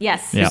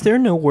 Yes. Yeah. Is there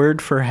no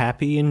word for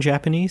happy in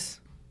Japanese?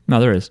 No,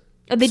 there is.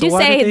 Oh, they So do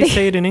why say did they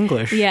say it in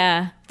English?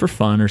 Yeah. For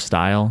fun or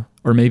style.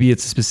 Or maybe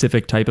it's a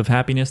specific type of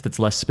happiness that's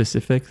less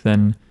specific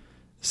than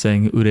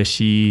saying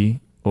ureshi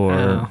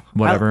or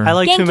whatever. I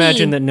like Genki. to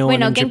imagine that no Wait, one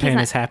no, in Genki's Japan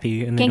not- is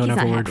happy and they don't Genki's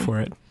have a not word happy. for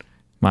it.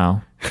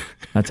 Wow.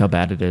 That's how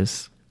bad it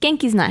is.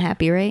 Genki's not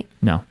happy, right?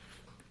 No.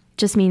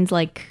 Just means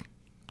like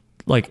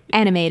Like,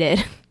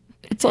 animated,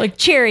 it's like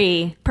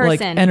cheery like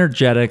person.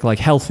 energetic, like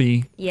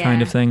healthy Yeah.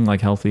 kind of thing,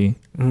 like healthy.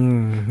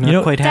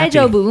 Not quite happy.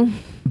 Daijobu.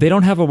 They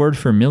don't have a word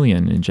for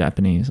million in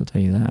Japanese, I'll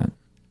tell you that.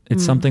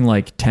 It's something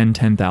like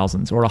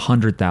 10,000s or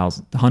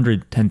 100,000,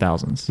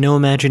 110,000s. No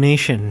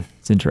imagination.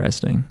 It's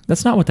interesting.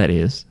 That's not what that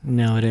is.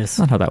 No, it is. That's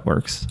not how that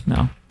works.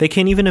 No. They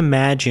can't even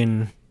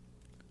imagine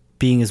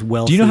being as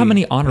wealthy. Do you know how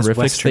many as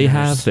honorifics they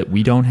have Westerners. that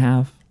we don't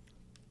have?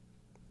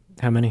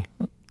 How many?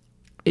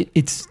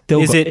 It's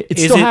still, Is it? it's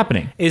is still it-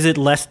 happening. Is it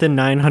less than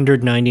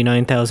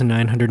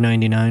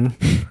 999,999?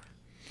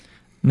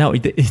 No, I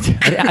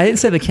didn't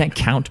say they can't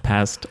count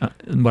past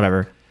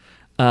whatever.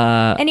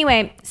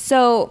 Anyway,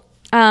 so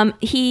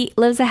he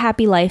lives a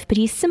happy life, but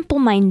he's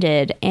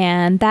simple-minded,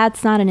 and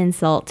that's not an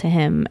insult to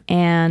him.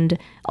 And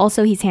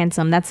also, he's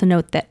handsome. That's a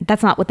note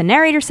that's not what the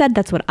narrator said.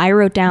 That's what I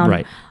wrote down.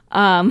 Right.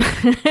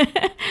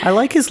 I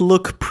like his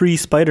look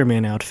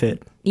pre-Spider-Man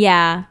outfit.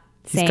 Yeah.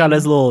 He's Same. got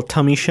his little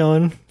tummy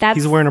showing. That's-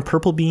 He's wearing a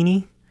purple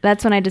beanie.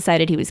 That's when I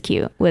decided he was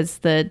cute. Was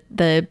in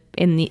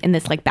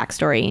this like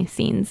backstory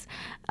scenes.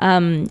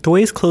 The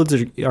way his clothes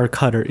are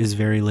cut is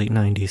very late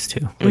 90s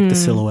too. Like the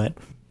silhouette.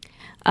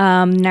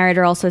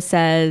 Narrator also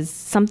says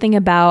something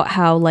about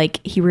how like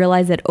he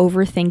realized that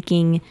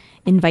overthinking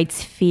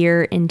invites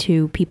fear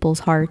into people's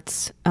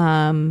hearts,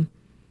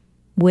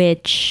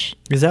 which.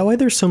 Is that why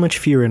there's so much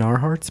fear in our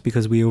hearts?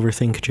 Because we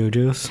overthink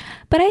JoJo's?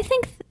 But I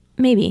think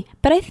maybe.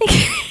 But I think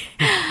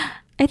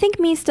I think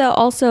Mista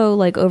also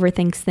like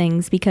overthinks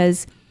things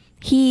because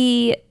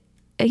he's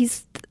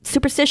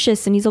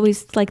superstitious and he's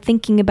always like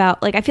thinking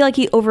about like I feel like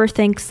he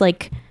overthinks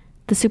like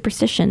the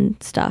superstition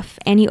stuff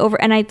and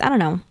I don't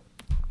know.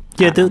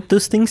 Yeah,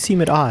 those things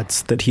seem at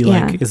odds that he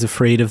Yeah. like is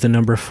afraid of the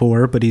number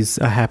 4, but he's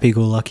a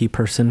happy-go-lucky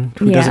person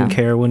who Yeah. doesn't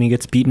care when he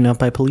gets beaten up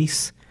by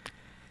police.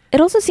 It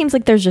also seems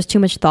like there's just too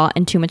much thought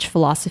and too much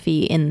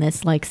philosophy in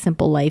this like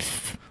simple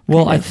life.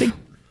 Well, kind I of. think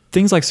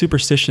things like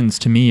superstitions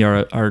to me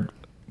are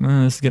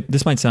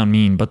this might sound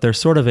mean, but they're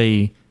sort of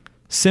a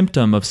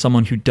symptom of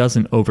someone who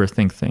doesn't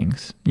overthink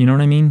things. You know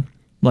what I mean?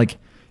 Like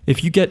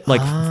if you get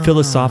like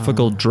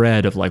philosophical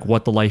dread of like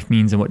what the life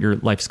means and what your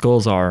life's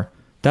goals are,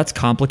 that's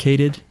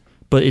complicated,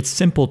 but it's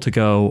simple to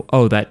go,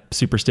 oh, that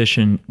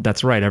superstition,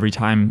 that's right. Every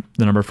time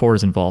the number 4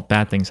 is involved,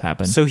 bad things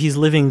happen. So he's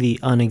living the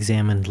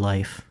unexamined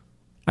life.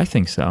 I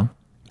think so.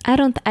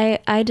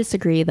 I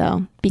disagree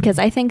though, because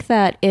I think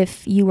that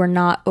if you were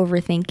not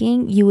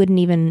overthinking, you wouldn't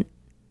even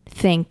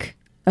think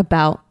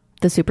about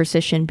the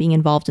superstition being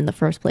involved in the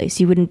first place.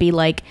 You wouldn't be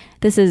like,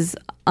 this is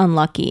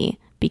unlucky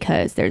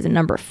because there's a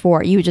number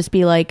 4. You would just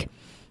be like,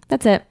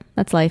 that's it.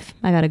 That's life.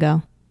 I gotta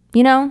go.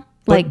 You know?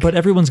 But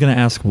everyone's going to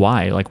ask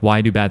why. Like,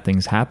 why do bad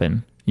things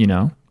happen? You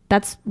know?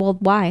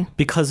 why?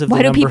 Because of Why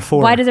the do number people?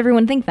 4. Why does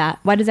everyone think that?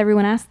 Why does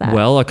everyone ask that?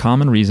 Well, a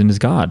common reason is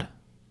God.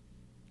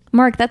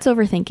 Mark, that's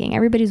overthinking.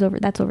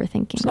 That's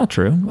overthinking. It's not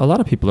true. A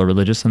lot of people are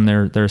religious and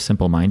they're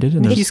simple-minded.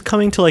 And He's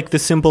coming to like the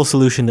simple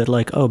solution that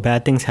like, oh,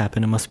 bad things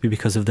happen. It must be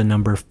because of the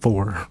number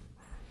 4.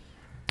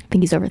 I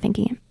think he's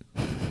overthinking it.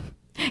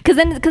 Because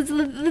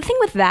the thing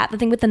with that, the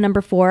thing with the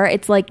number 4,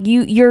 it's like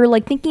you're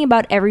like thinking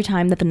about every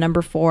time that the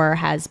number 4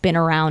 has been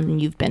around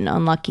and you've been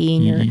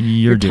unlucky and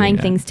you're tying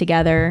things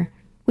together.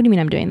 What do you mean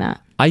I'm doing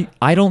that?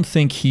 I don't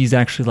think he's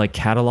actually like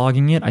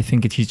cataloging it. I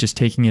think he's just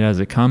taking it as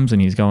it comes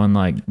and he's going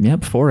like,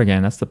 yep, 4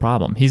 again. That's the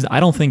problem.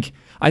 I think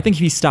if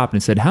he stopped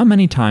and said, how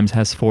many times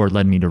has 4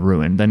 led me to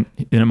ruin? Then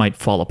it might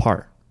fall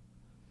apart.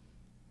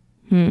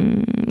 What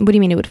do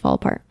you mean it would fall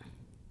apart?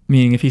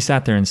 Meaning if he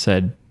sat there and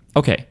said,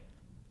 okay,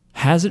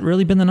 has it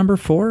really been the number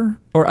 4?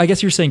 Or I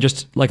guess you're saying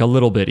just like a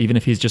little bit, even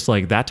if he's just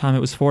like, that time it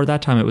was 4,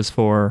 that time it was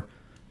 4.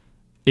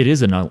 It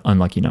is an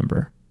unlucky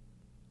number.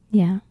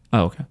 Yeah.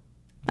 Oh, okay.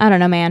 I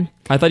don't know, man.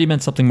 I thought you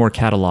meant something more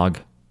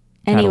catalog-y.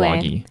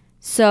 Anyway,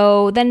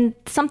 so then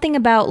something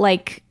about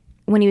like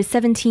when he was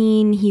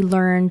 17, he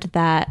learned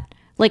that,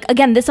 like,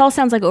 again, this all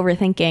sounds like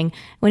overthinking.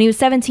 When he was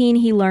 17,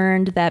 he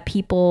learned that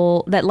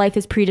that life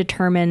is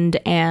predetermined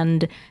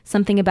and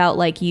something about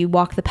like you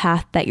walk the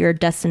path that you're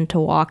destined to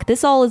walk.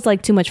 This all is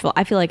like too much.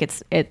 I feel like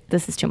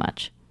this is too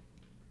much.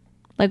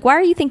 Like, why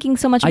are you thinking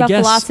so much about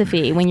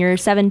philosophy when you're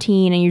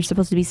 17 and you're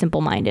supposed to be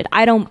simple-minded?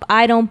 I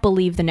don't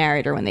believe the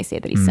narrator when they say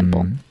that he's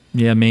simple.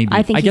 Yeah, maybe.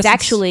 I think he's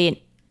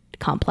actually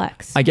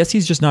complex. I guess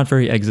he's just not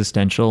very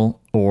existential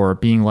or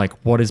being like,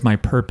 what is my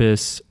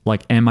purpose?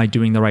 Like, am I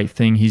doing the right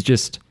thing? He's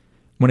just,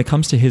 when it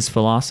comes to his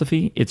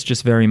philosophy, it's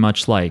just very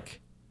much like,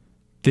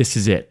 this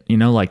is it,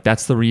 like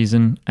that's the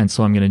reason. And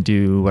so I'm going to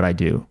do what I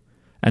do.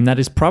 And that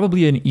is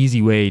probably an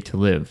easy way to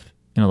live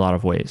in a lot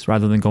of ways,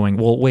 rather than going,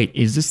 well, wait,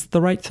 is this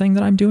the right thing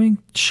that I'm doing?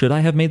 Should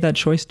I have made that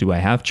choice? Do I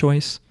have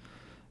choice?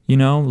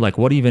 Like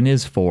what even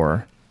is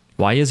 4?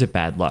 Why is it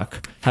bad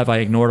luck? Have I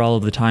ignored all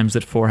of the times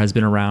that 4 has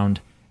been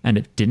around and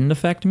it didn't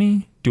affect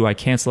me? Do I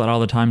cancel out all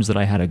the times that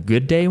I had a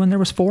good day when there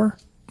was 4?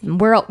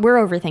 We're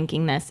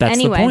overthinking this. That's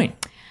anyway, the point.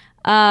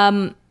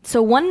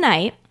 So one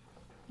night,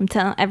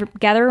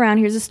 gather around,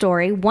 here's a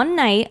story. One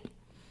night,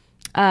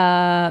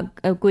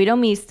 Guido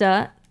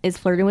Mista is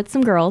flirting with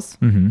some girls,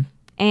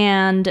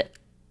 and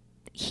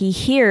he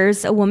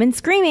hears a woman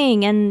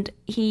screaming, and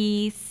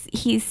he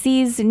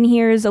sees and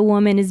hears a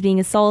woman is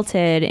being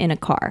assaulted in a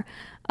car.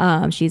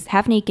 She's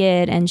half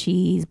naked and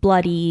she's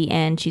bloody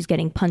and she's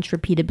getting punched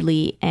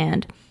repeatedly,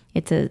 and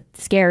it's a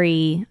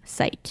scary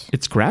sight.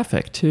 It's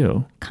graphic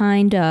too.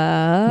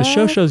 Kinda. The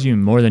show shows you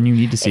more than you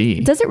need to see.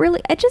 Does it really?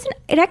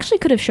 It actually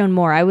could have shown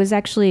more. I was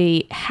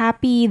actually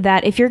happy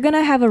that if you're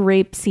gonna have a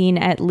rape scene,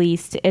 at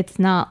least it's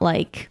not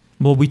like.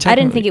 Well, I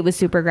didn't think it was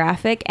super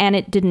graphic, and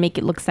it didn't make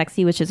it look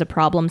sexy, which is a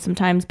problem.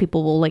 Sometimes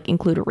people will like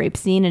include a rape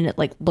scene, and it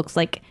like looks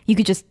like you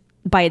could just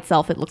by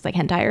itself it looks like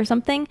hentai or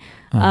something.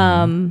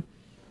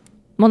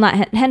 Well, not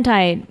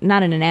hentai,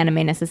 not in an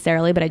anime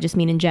necessarily, but I just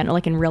mean in general,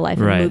 like in real life,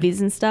 in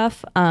movies and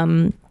stuff.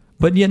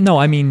 But yeah, no,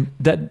 I mean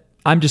that.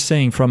 I'm just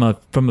saying from a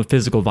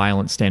physical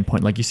violence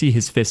standpoint, like you see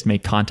his fist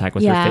make contact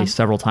with her face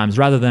several times,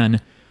 rather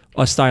than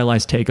a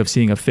stylized take of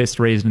seeing a fist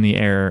raised in the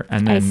air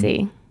and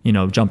then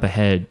jump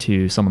ahead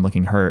to someone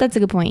looking hurt. That's a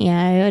good point.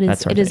 Yeah, it is.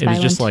 That's right. It is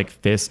violent. Was just like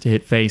fist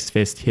hit face,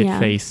 fist hit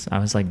face. I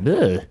was like,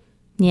 ugh.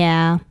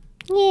 Yeah.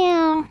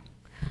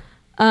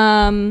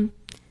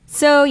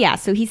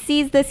 So he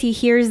sees this, he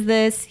hears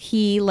this,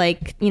 he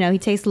he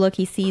takes a look,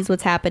 he sees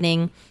what's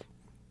happening,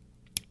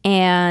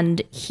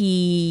 and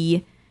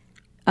he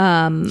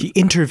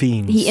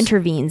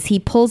intervenes. He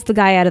pulls the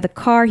guy out of the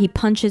car, he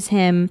punches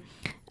him.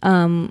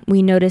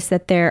 We notice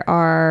that there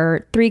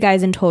are 3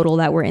 guys in total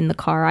that were in the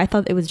car. I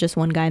thought it was just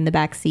one guy in the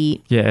back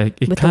seat. Yeah,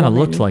 it kind of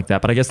looked like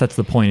that, but I guess that's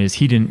the point, is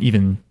he didn't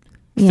even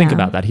think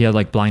about that. He had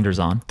like blinders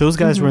on. Those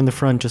guys were in the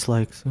front just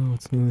like, so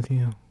what's new with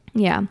you?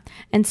 Yeah.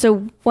 And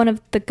so one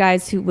of the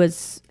guys who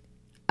was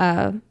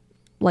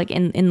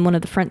in one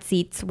of the front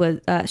seats was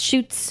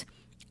shoots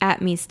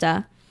at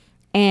Mista,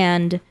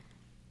 and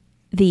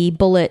the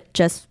bullet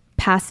just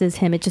passes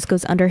him. It just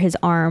goes under his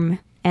arm,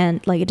 and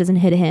like it doesn't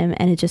hit him,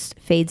 and it just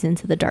fades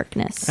into the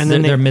darkness. And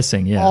then they're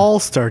missing. Yeah. All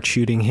start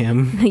shooting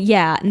him.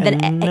 Yeah. And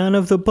then none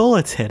of the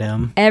bullets hit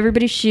him.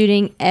 Everybody's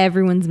shooting.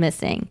 Everyone's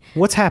missing.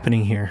 What's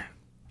happening here?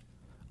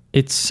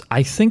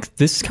 I think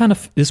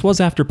this was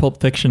after Pulp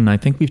Fiction. I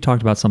think we've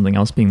talked about something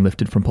else being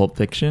lifted from Pulp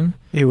Fiction.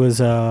 It was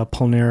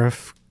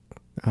Polnareff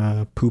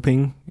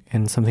pooping,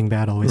 and something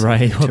bad always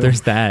happened. Right. Well,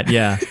 there's that.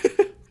 Yeah.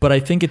 But I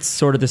think it's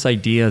sort of this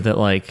idea that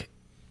like,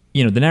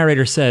 the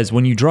narrator says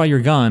when you draw your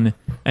gun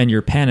and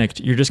you're panicked,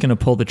 you're just going to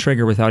pull the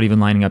trigger without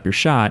even lining up your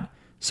shot.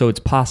 So it's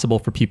possible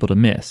for people to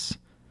miss.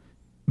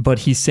 But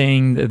he's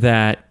saying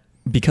that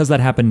because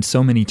that happened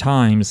so many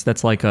times,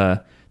 that's like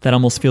that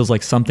almost feels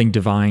like something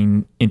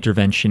divine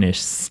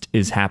interventionist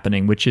is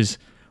happening, which is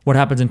what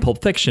happens in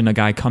Pulp Fiction. A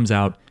guy comes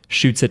out,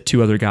 shoots at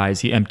 2 other guys,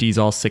 he empties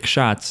all 6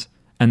 shots,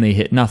 and they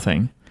hit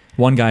nothing.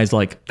 One guy's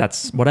like,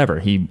 that's whatever,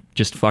 he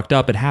just fucked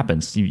up, it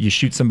happens. You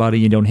shoot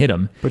somebody, you don't hit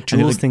him. But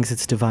Jules thinks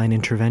it's divine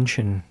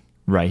intervention.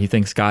 Right. He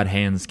thinks God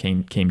hands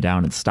came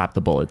down and stopped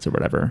the bullets or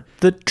whatever.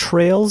 The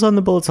trails on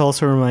the bullets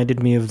also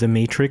reminded me of the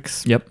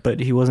Matrix. Yep. But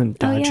he wasn't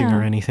dodging yeah.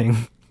 or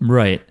anything.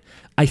 Right.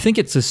 I think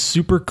it's a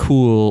super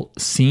cool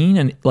scene,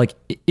 and like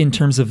in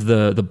terms of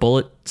the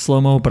bullet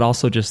slow-mo, but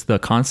also just the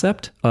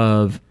concept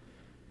of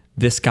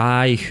this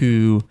guy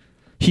who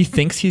he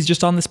thinks he's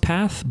just on this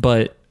path,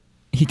 but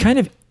he kind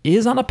of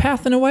is on a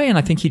path in a way, and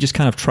I think he just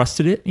kind of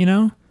trusted it, you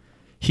know?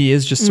 He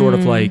is just sort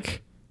of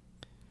like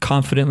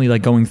confidently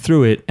like going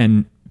through it,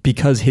 and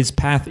because his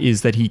path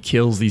is that he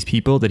kills these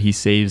people, that he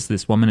saves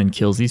this woman and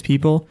kills these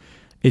people,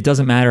 it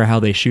doesn't matter how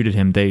they shoot at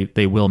him,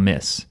 they will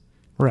miss.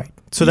 Right.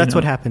 So that's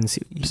what happens.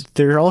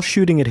 They're all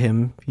shooting at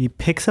him. He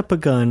picks up a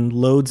gun,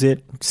 loads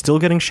it, still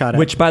getting shot at.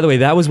 Which, by the way,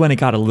 that was when it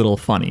got a little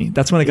funny.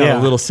 That's when it got a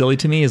little silly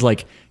to me, is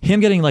like him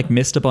getting like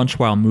missed a bunch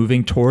while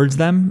moving towards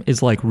them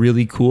is like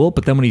really cool.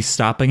 But then when he's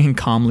stopping and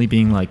calmly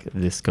being like,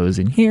 this goes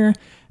in here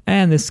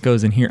and this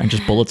goes in here, and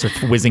just bullets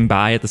are whizzing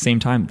by at the same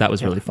time, that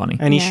was really funny.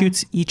 And he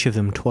shoots each of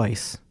them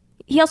twice.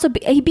 He also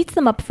he beats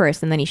them up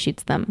first and then he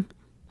shoots them,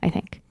 I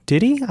think.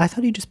 Did he? I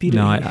thought he just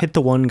hit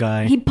the one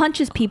guy. He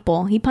punches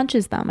people. He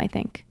punches them, I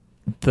think.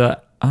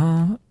 The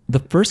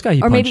first guy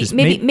he or punches,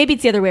 maybe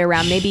it's the other way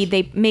around.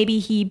 Maybe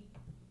he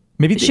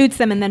shoots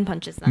them and then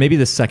punches them. Maybe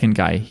the second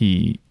guy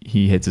he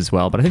hits as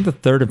well, but I think the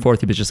third and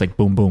fourth he was just like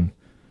boom boom.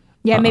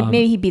 Yeah,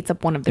 maybe he beats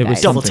up one of the it guys.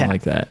 was something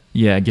like that.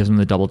 Yeah, it gives him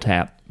the double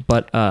tap.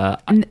 But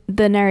and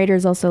the narrator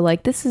is also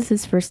like, this is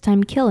his first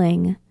time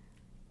killing,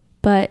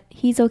 but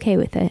he's okay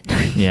with it.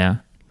 Yeah.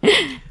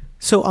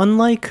 So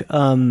unlike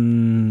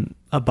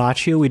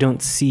Abbacchio, we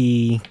don't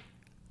see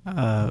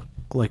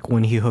like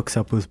when he hooks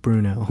up with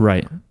Bruno.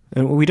 Right.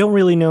 And we don't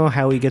really know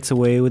how he gets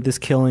away with this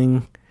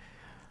killing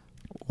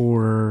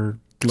or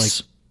like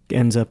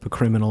ends up a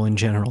criminal in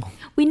general.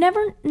 We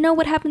never know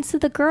what happens to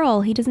the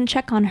girl. He doesn't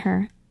check on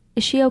her.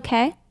 Is she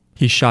okay?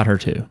 He shot her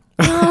too.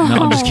 No,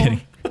 I'm just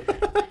kidding.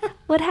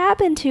 What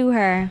happened to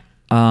her?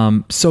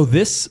 So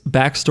this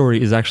backstory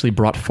is actually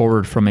brought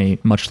forward from a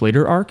much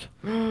later arc,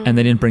 and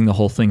they didn't bring the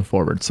whole thing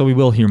forward. So we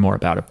will hear more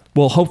about it.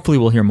 Well, hopefully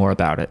we'll hear more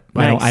about it.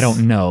 Nice. I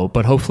don't know,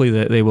 but hopefully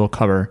they will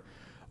cover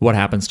what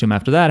happens to him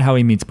after that, how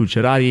he meets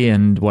Bucciarati,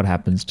 and what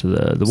happens to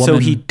the woman. So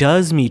he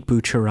does meet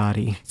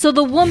Bucciarati. So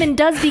the woman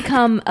does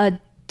become a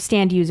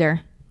stand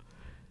user.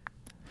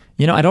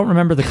 You know, I don't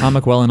remember the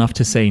comic well enough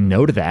to say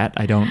no to that.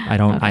 I don't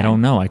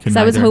know. I couldn't.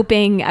 So I was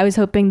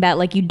hoping that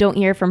like you don't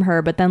hear from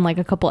her, but then like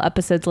a couple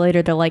episodes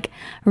later, they're like,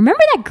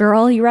 "Remember that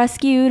girl you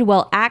rescued?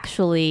 Well,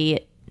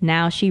 actually,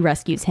 now she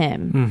rescues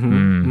him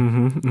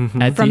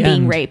from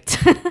being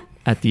raped."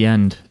 At the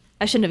end,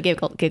 I shouldn't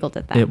have giggled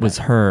at that. it was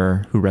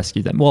her who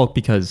rescued them. Well,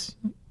 because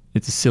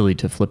it's silly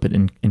to flip it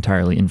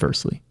entirely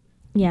inversely.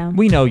 Yeah.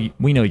 We know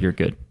you're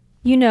good.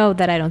 You know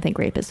that I don't think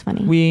rape is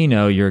funny. We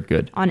know you're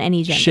good. On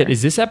any gender. Shit,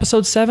 is this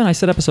episode 7? I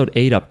said episode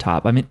 8 up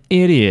top. I'm an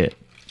idiot.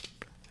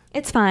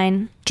 It's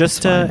fine.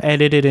 Just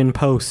edit it in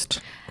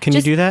post. Can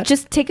you do that?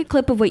 Just take a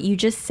clip of what you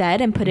just said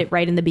and put it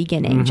right in the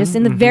beginning. Just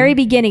in the very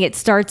beginning, it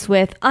starts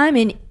with, I'm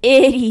an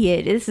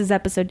idiot. This is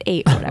episode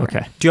 8 or whatever.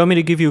 Okay. Do you want me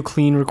to give you a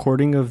clean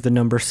recording of the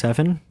number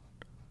 7?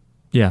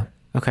 Yeah.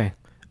 Okay.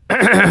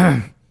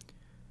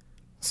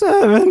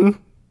 7.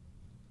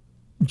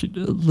 A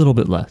little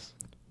bit less.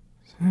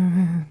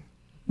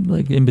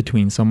 Like in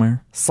between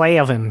somewhere.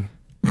 7.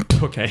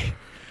 Okay.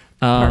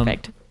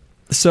 Perfect.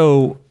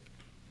 So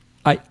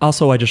I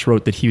just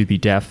wrote that he would be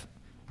deaf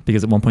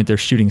because at one point they're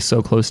shooting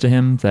so close to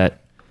him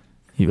that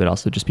he would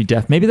also just be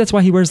deaf. Maybe that's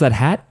why he wears that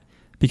hat,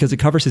 because it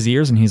covers his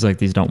ears and he's like,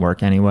 these don't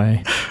work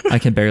anyway. I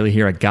can barely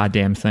hear a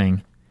goddamn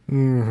thing.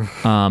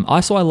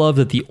 Also, I love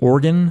that the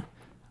organ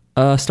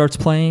starts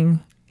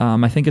playing.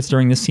 I think it's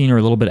during this scene or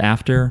a little bit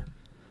after.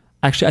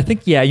 Actually, I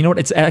think, yeah, you know what?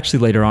 It's actually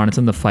later on. It's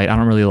in the fight. I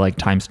don't really like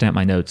timestamp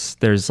my notes.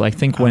 There's, I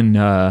think when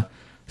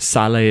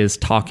Saleh is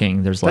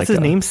talking, there's like... That's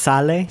his name?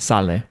 Saleh?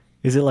 Saleh.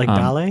 Is it like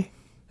ballet?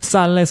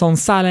 Saleh son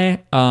Saleh.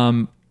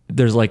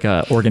 There's like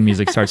organ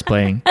music starts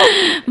playing.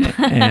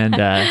 And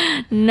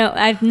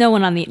no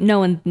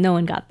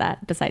one got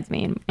that besides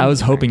me. I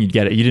was hoping you'd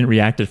get it. You didn't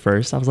react at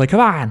first. I was like,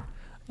 come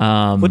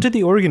on. What did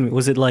the organ...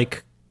 Was it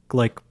like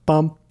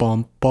bum,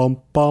 bum,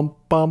 bum, bum,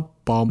 bum,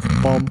 bum,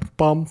 bum,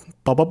 bum,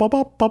 ba ba ba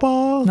ba ba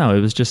ba? No, it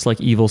was just like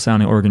evil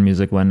sounding organ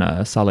music when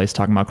Saleh's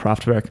talking about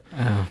Kraftwerk.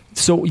 Oh.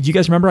 So you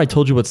guys remember I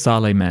told you what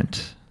Saleh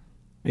meant?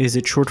 Is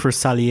it short for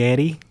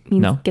Salieri?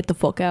 Means No. get the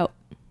fuck out.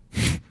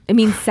 It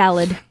means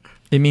salad.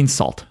 It means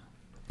salt.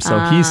 So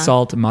he's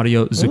salt.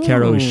 Mario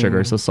Zucchero is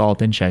sugar. So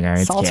salt and sugar.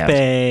 It's Salt cute.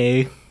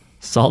 Bay.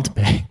 Salt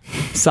Bay.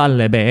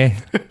 Saleh Bay.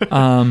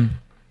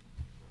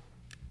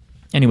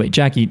 Anyway,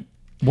 Jackie,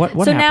 what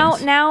So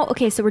happens? now,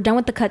 okay, so we're done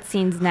with the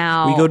cutscenes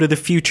now. We go to the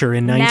future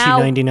in Now-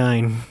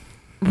 1999.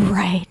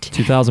 Right.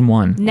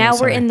 2001. Now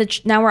sorry.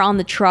 we're on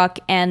the truck,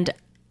 and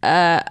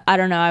I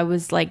don't know, I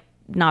was like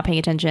not paying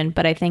attention,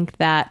 but I think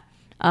that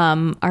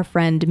our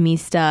friend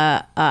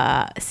Mista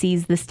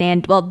sees the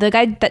stand. Well, the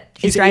guy that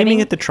is He's driving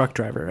aiming at the truck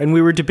driver, and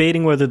we were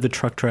debating whether the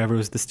truck driver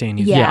was the stand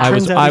user. Yeah. Yeah,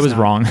 Turns out I he's was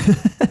not. wrong.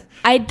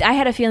 I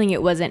had a feeling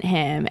it wasn't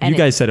him. And You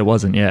guys said it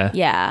wasn't, yeah.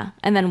 yeah.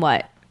 And then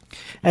what?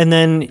 And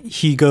then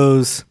he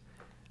goes,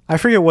 I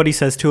forget what he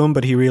says to him,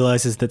 but he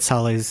realizes that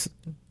Saleh's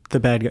the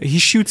bad guy. He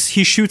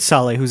shoots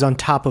Saleh, who's on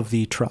top of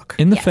the truck.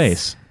 In the Yes.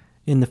 face.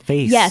 In the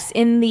face. Yes,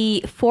 in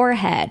the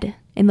forehead.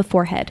 In the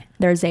forehead.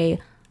 There's a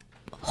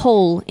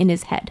hole in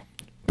his head.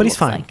 But it he's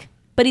looks fine. like.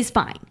 But he's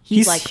fine.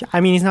 He's like,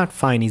 I mean, he's not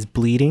fine. He's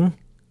bleeding,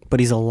 but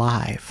he's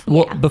alive.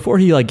 Well, Yeah. before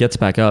he gets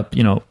back up,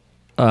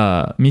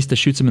 Mista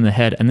shoots him in the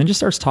head and then just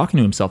starts talking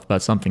to himself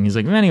about something. He's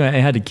like, anyway, I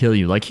had to kill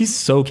you. Like, he's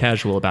so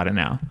casual about it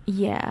now.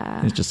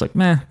 yeah. He's just like,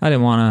 meh, I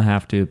didn't want to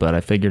have to, but I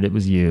figured it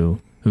was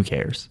you. Who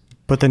cares?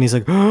 But then he's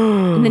like,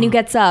 And then he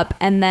gets up,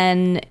 and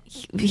then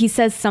he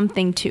says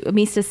something to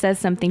Mista. Says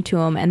something to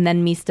him, and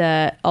then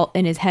Mista,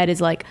 in his head, is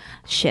like,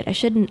 "Shit, I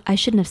shouldn't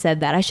have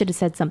said that. I should have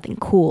said something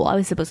cool. I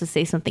was supposed to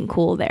say something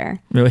cool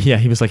there." Yeah,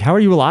 he was like, how are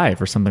you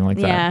alive? Or something like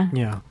that.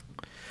 Yeah,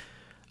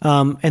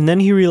 yeah. And then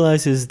he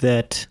realizes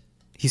that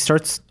he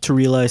starts to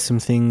realize some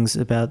things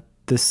about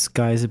this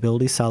guy's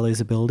abilities,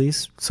 Saleh's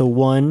abilities. So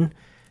one,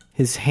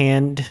 his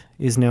hand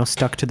is now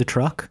stuck to the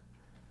truck.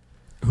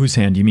 Whose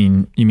hand? You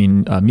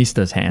mean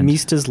Mista's hand?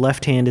 Mista's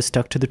left hand is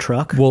stuck to the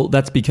truck. Well,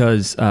 that's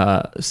because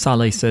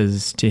Saleh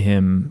says to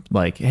him,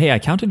 like, hey, I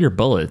counted your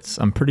bullets.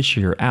 I'm pretty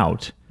sure you're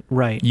out.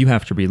 Right. You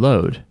have to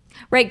reload.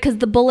 right. Because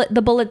the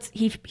bullets,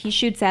 he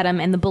shoots at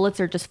him, and the bullets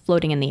are just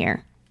floating in the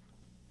air.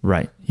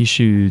 Right. He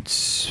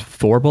shoots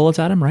 4 bullets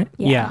at him, right?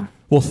 Yeah.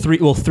 Well,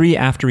 three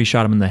after he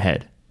shot him in the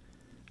head.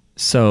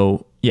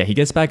 So, yeah, he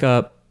gets back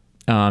up.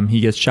 He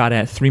gets shot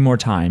at 3 more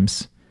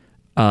times.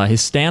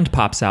 His stand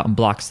pops out and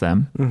blocks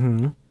them.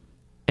 Mm-hmm.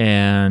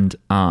 And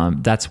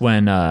that's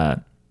when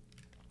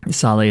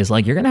Saleh is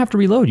like, you're going to have to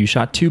reload. You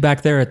shot 2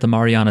 back there at the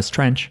Marianas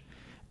Trench.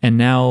 And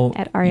now...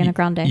 At Ariana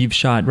Grande. You've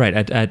shot, right,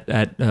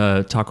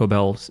 at Taco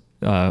Bell's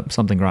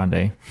something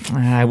Grande.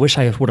 I wish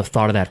I would have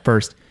thought of that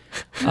first.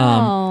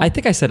 I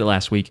think I said it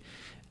last week.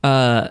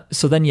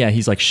 So then, yeah,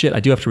 he's like, shit, I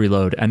do have to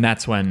reload. And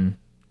that's when...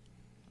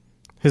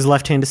 His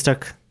left hand is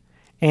stuck.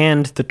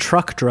 And the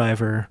truck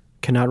driver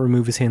cannot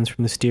remove his hands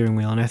from the steering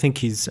wheel. And I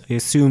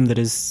assume that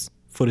his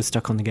foot is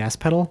stuck on the gas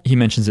pedal. He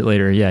mentions it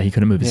later. Yeah, he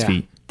couldn't move his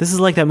feet. This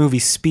is like that movie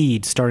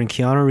Speed, starring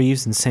Keanu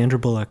Reeves and Sandra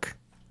Bullock.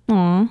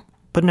 Aw.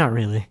 But not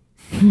really.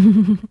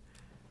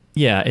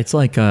 Yeah, it's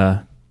like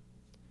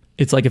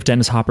if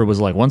Dennis Hopper was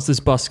like, once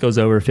this bus goes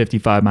over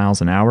 55 miles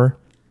an hour,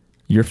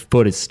 your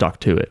foot is stuck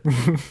to it.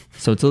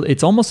 So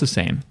it's almost the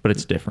same, but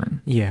it's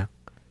different. Yeah.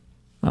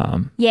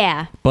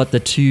 Yeah. But the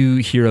 2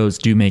 heroes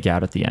do make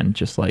out at the end,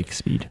 just like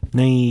Speed.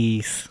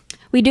 Nice.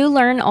 We do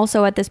learn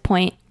also at this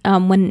point,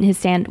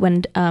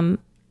 when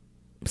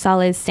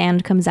Saleh's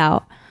stand comes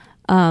out,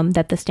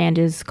 that the stand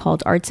is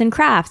called Arts and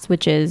Crafts,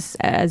 which is,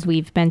 as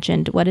we've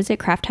mentioned, what is it,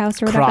 Craft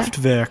House or whatever?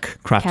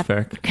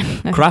 Kraftwerk.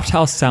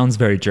 Krafthaus sounds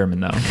very German,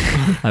 though,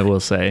 I will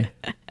say.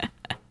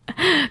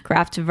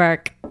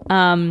 Kraftwerk.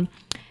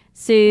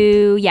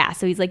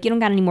 So he's like, you don't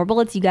got any more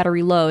bullets, you got to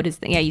reload.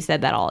 You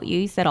said that all.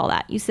 You said all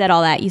that. You said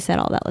all that. You said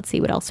all that. Let's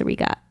see, what else we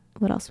got?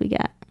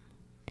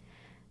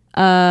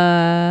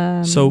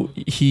 So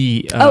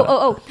he...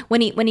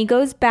 When he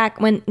goes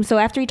back,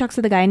 after he talks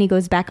to the guy and he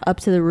goes back up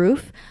to the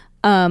roof,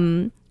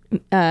 Saleh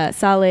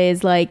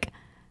is like,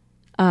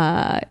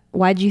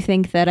 why do you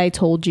think that I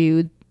told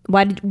you?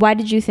 Why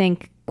do you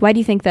think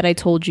that I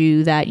told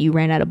you that you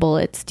ran out of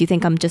bullets? Do you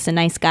think I'm just a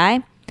nice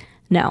guy?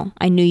 No,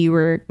 I knew you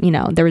were,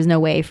 there was no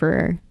way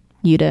for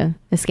you to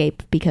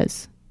escape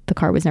because the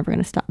car was never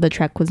going to stop. The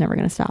truck was never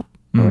going to stop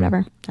or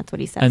whatever. That's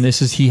what he says. And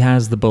he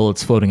has the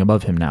bullets floating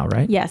above him now,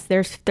 right? Yes,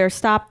 they're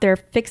stopped. They're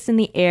fixed in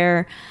the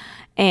air.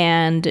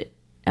 And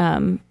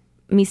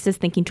Mista's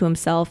thinking to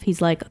himself,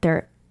 he's like,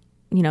 they're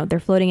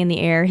floating in the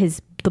air.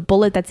 The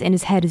bullet that's in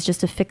his head is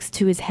just affixed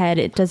to his head.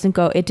 It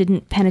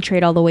didn't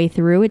penetrate all the way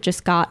through. It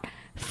just got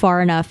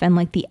far enough, and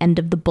like the end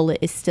of the bullet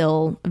is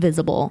still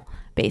visible,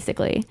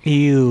 basically.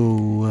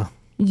 Ew.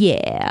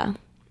 Yeah.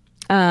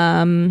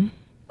 And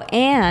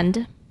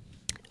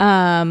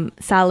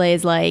Saleh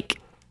is like,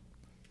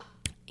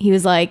 he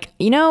was like,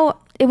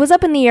 it was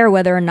up in the air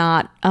whether or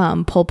not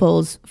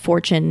Polpo's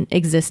fortune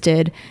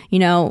existed.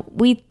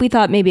 We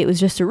thought maybe it was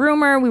just a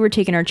rumor. We were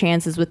taking our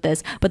chances with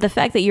this. But the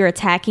fact that you're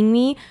attacking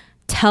me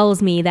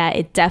tells me that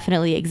it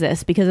definitely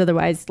exists, because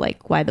otherwise,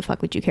 like, why the fuck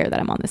would you care that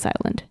I'm on this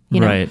island?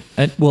 Right.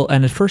 And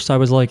at first I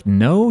was like,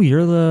 no,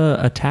 you're the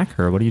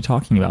attacker. What are you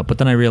talking about? But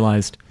then I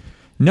realized,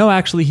 no,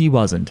 actually he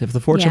wasn't. If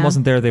the fortune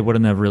wasn't there, they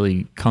wouldn't have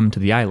really come to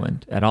the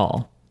island at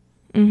all.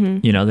 Mm-hmm.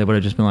 They would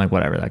have just been like,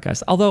 whatever, that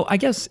guy's. Although I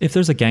guess if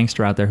there's a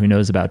gangster out there who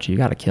knows about you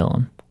got to kill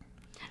him.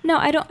 No,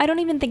 I don't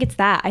even think it's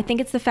that. I think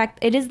it's the fact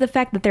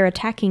that they're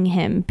attacking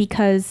him,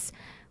 because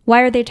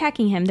why are they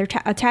attacking him? They're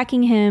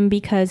attacking him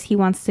because he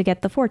wants to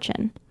get the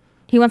fortune.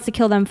 He wants to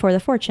kill them for the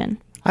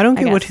fortune. I don't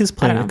get what his I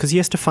plan don't is, know. because he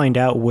has to find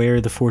out where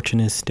the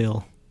fortune is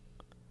still.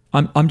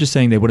 I'm just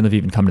saying they wouldn't have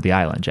even come to the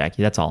island,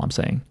 Jackie. That's all I'm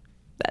saying.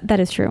 That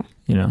is true.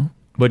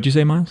 What'd you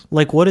say, Miles?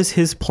 Like, what is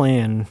his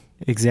plan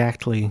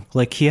exactly?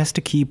 Like, he has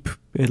to keep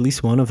at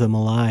least one of them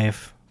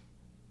alive,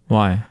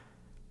 Why?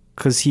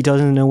 because he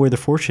doesn't know where the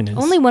fortune is.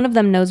 Only one of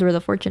them knows where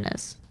the fortune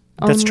is.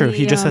 That's true.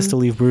 He just has to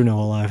leave. leave Bruno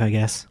alive, I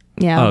guess.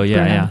 Yeah. Oh, yeah,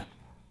 Bruno. yeah.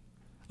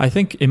 I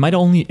think it might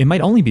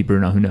only be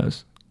Bruno. Who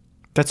knows?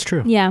 That's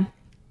true. Yeah.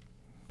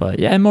 But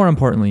yeah, and more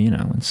importantly,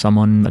 when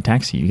someone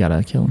attacks you, you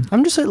gotta kill them.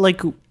 I'm just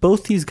like,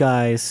 both these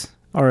guys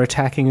are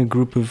attacking a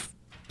group of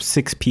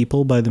 6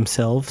 people by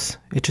themselves.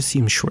 It just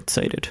seems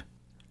short-sighted.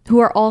 Who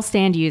are all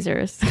stand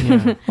users.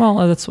 Yeah. Well,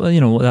 that's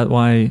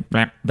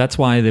that's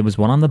why there was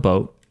one on the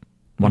boat,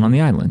 one on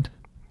the island,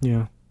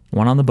 Yeah.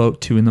 one on the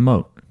boat, 2 in the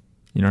moat.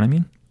 You know what I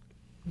mean?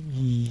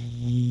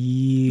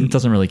 Ye- It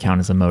doesn't really count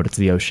as a moat. It's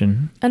the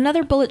ocean.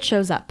 Another bullet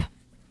shows up.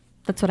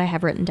 That's what I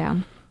have written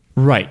down.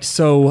 Right.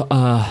 So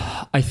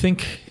I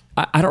think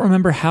I don't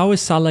remember, how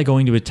is Saleh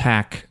going to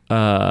attack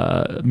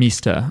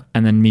Mista,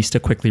 and then Mista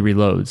quickly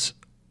reloads.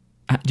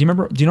 Do you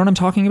remember? Do you know what I'm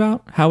talking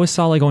about? How is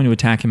Saleh going to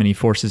attack him and he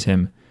forces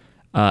him,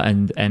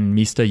 and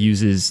Mista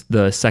uses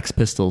the Sex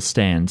Pistols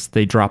stands.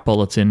 They drop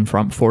bullets in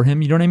for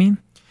him. You know what I mean?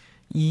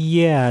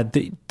 Yeah,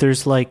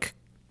 there's like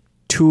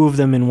 2 of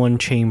them in one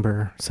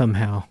chamber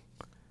somehow.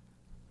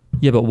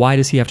 Yeah, but why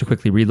does he have to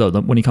quickly reload?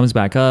 When he comes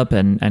back up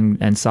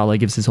and Saleh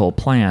gives his whole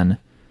plan,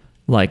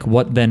 like,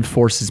 what then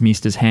forces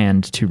Mista's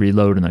hand to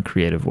reload in a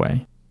creative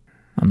way?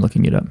 I'm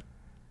looking it up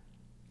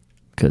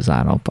because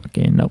I don't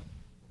fucking know.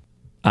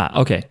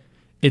 Okay.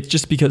 It's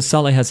just because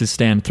Saleh has his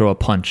stand throw a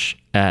punch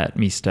at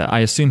Mista. I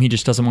assume he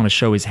just doesn't want to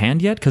show his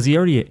hand yet because he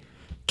already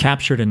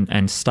captured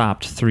and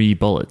stopped 3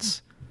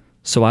 bullets.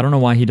 So I don't know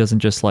why he doesn't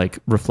just like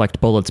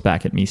reflect bullets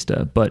back at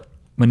Mista. But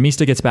when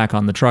Mista gets back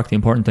on the truck, the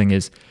important thing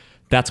is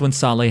that's when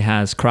Saleh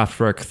has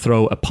Kraftwerk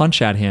throw a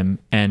punch at him,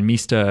 and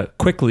Mista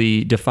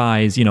quickly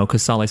defies,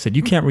 because Saleh said,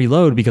 you can't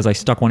reload because I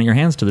stuck one of your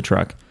hands to the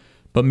truck.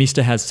 But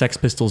Mista has Sex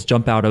Pistols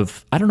jump out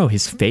of, I don't know,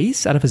 his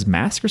face, out of his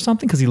mask or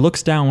something, because he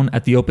looks down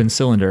at the open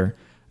cylinder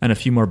and a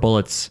few more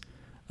bullets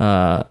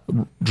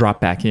drop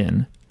back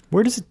in.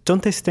 Where does it?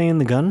 Don't they stay in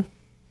the gun?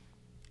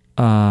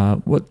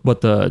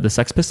 What the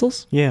Sex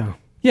Pistols? Yeah.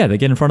 Yeah, they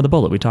get in front of the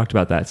bullet. We talked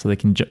about that, so they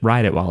can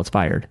ride it while it's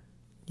fired.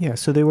 Yeah,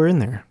 so they were in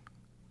there.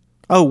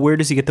 Oh, where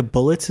does he get the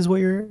bullets is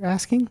what you're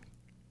asking?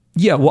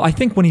 Yeah, well, I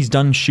think when he's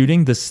done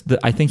shooting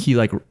I think he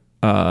like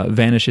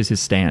vanishes his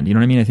stand. You know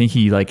what I mean? I think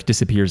he like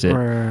disappears it.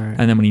 Right.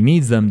 And then when he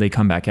needs them, they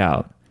come back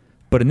out.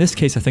 But in this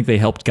case, I think they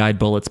helped guide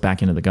bullets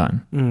back into the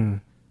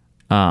gun.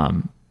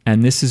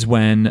 And this is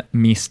when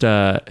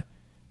Mista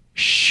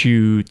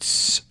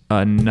shoots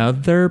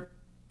another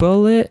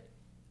bullet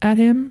at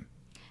him.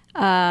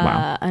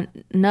 Wow.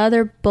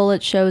 Another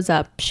bullet shows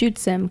up,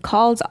 shoots him,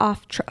 falls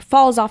off truck. He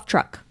falls off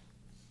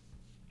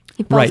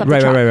the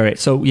truck. Right.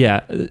 So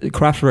yeah,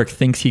 Kraftwerk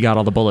thinks he got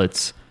all the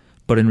bullets,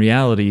 but in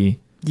reality,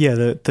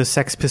 Yeah, the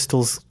Sex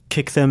Pistols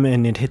kick them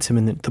and it hits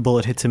him the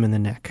bullet hits him in the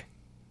neck.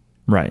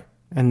 right?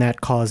 And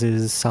that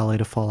causes Saleh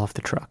to fall off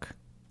the truck.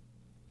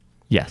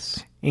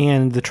 Yes.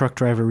 And the truck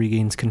driver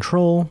regains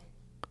control.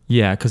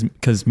 Yeah,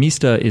 because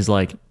Mista is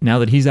like, now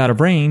that he's out of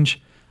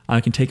range,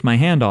 I can take my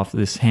hand off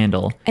this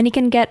handle. And he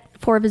can get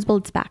 4 of his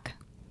bullets back.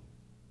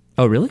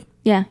 Oh, really?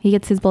 Yeah, he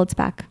gets his bullets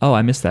back. Oh,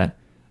 I missed that.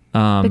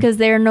 Because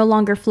they're no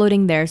longer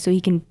floating there, so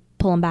he can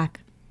pull them back.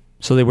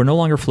 So they were no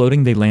longer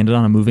floating. They landed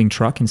on a moving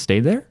truck and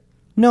stayed there?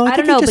 No, I I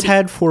think don't know, he just but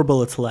had 4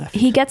 bullets left.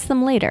 He gets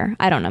them later.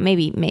 I don't know.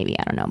 Maybe,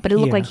 I don't know. But it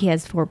looked Yeah. like he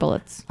has 4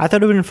 bullets. I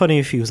thought it would have been funny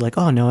if he was like,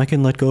 oh, no, I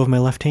can let go of my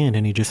left hand,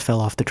 and he just fell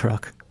off the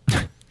truck.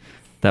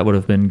 That would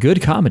have been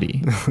good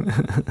comedy.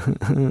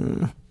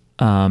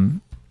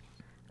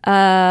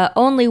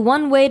 Only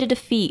one way to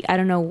defeat. I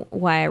don't know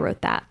why I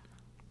wrote that.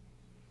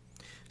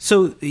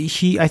 So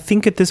I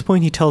think at this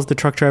point he tells the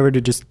truck driver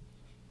to just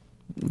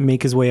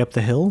make his way up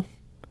the hill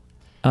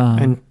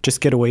and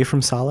just get away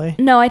from Saleh.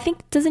 No, I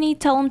think, doesn't he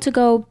tell him to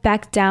go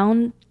back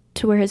down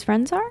to where his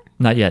friends are?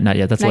 Not yet.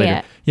 That's Not later.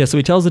 yet. Yeah, so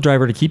he tells the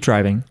driver to keep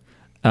driving.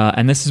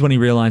 And this is when he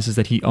realizes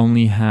that he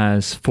only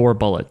has 4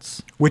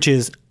 bullets. Which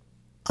is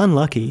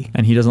unlucky.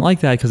 And he doesn't like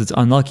that because it's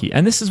unlucky.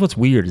 And this is what's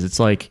weird, is it's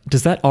like,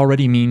 does that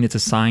already mean it's a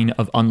sign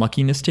of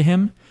unluckiness to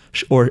him?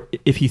 Or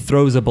if he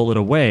throws a bullet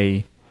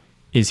away,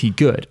 is he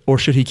good? Or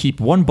should he keep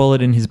 1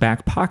 bullet in his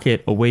back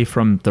pocket away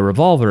from the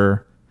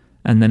revolver,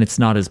 and then it's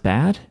not as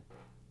bad?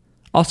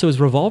 Also, is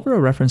Revolver a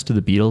reference to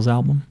the Beatles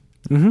album?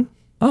 Mm-hmm.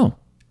 Oh.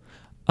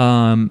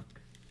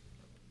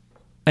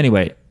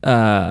 Anyway,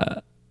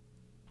 I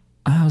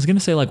was going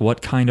to say, like,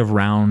 what kind of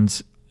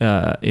rounds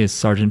is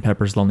Sgt.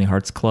 Pepper's Lonely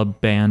Hearts Club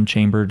Band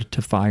chambered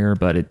to fire,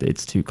 but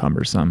it's too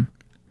cumbersome.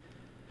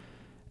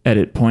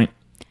 Edit point.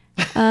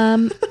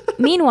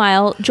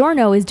 Meanwhile,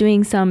 Giorno is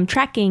doing some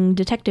tracking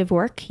detective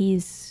work.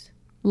 He's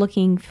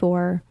looking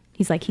for,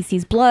 he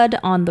sees blood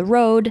on the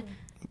road.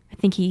 I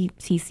think he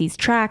sees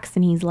tracks,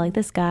 and he's like,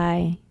 this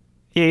guy.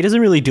 Yeah, he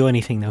doesn't really do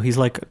anything, though. He's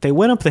like, they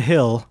went up the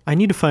hill. I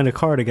need to find a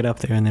car to get up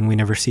there, and then we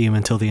never see him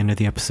until the end of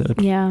the episode.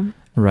 Yeah.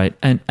 Right.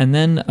 And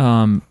then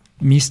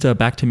Mista,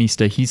 back to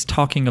Mista, he's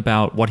talking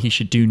about what he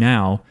should do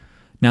now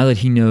that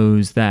he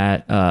knows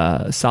that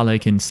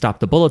Saleh can stop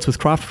the bullets with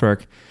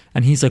Kraftwerk.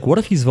 And he's like, what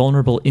if he's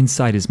vulnerable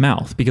inside his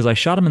mouth? Because I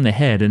shot him in the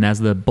head, and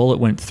as the bullet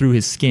went through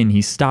his skin,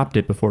 he stopped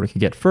it before it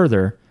could get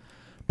further.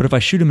 But if I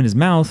shoot him in his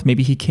mouth,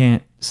 maybe he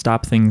can't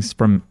stop things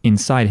from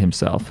inside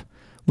himself.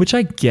 which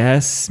I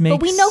guess makes...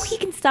 But we know he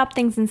can stop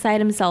things inside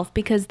himself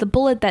because the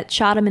bullet that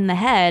shot him in the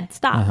head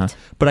stopped.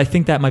 But I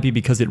think that might be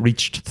because it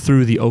reached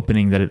through the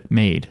opening that it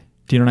made.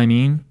 Do you know what I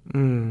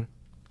mean?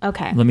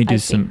 Okay. Let me do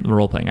some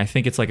role playing. I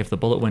think it's like if the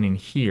bullet went in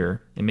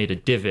here, it made a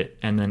divot,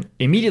 and then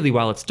immediately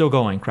while it's still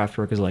going,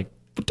 Kraftwerk is like,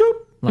 "Doop,"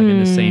 like in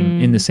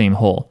the same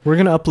hole. We're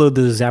gonna upload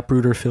the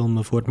Zapruder film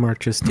of what Mark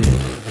just did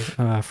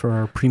for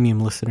our premium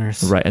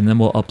listeners. Right, and then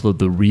we'll upload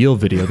the real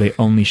video. They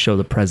only show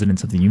the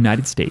presidents of the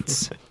United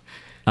States.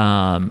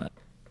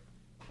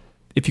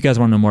 If you guys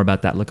want to know more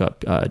about that, look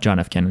up John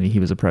F. Kennedy. He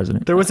was a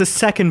president. There was a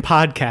second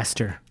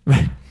podcaster.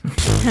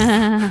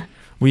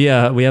 We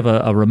have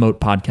a remote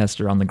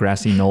podcaster on the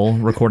grassy knoll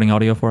recording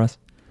audio for us.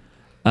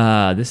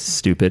 This is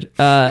stupid.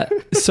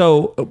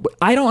 So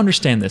I don't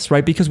understand this,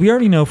 right? Because we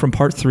already know from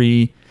part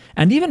 3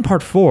 and even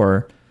part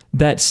 4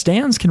 that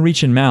stands can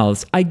reach in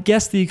mouths. I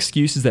guess the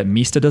excuse is that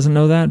Mista doesn't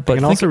know that, but They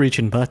can also reach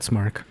in butts,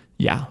 Mark.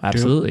 yeah,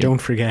 absolutely.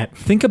 Don't forget.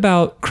 Think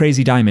about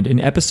Crazy Diamond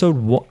in episode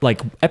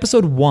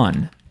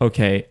 1.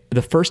 Okay,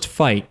 the first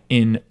fight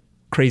in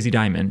Crazy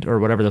Diamond or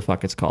whatever the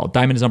fuck it's called.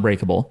 Diamond is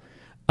Unbreakable.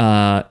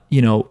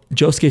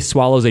 Josuke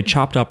swallows a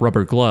chopped up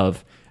rubber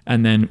glove,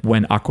 and then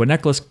when Aqua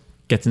Necklace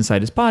gets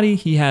inside his body,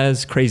 he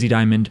has Crazy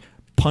Diamond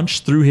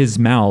punch through his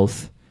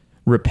mouth,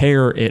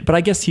 repair it. But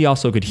I guess he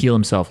also could heal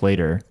himself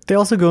later. They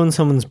also go in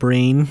someone's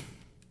brain.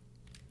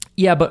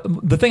 Yeah, but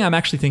the thing I'm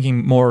actually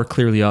thinking more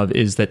clearly of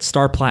is that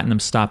Star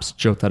Platinum stops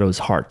Jotaro's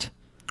heart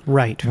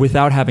Right.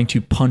 without having to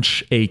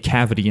punch a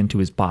cavity into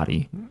his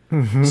body.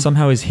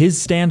 Somehow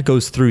his stand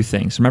goes through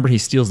things. Remember, he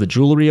steals the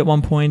jewelry at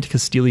one point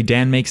because Steely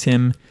Dan makes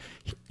him...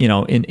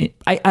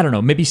 I don't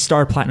know. Maybe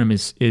Star Platinum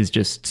is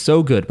just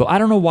so good, but I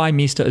don't know why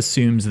Mista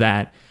assumes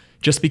that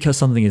just because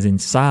something is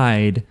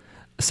inside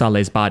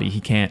Saleh's body, he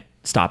can't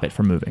stop it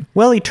from moving.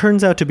 Well, he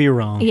turns out to be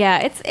wrong.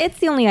 Yeah, it's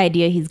the only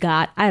idea he's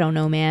got. I don't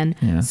know, man.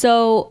 Yeah.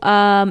 So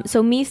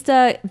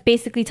Mista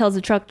basically tells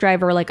the truck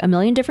driver like a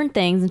million different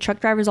things, and the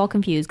truck driver's all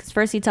confused because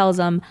first he tells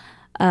him,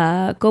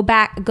 go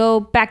back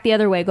the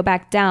other way, go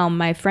back down.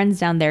 My friend's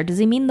down there. Does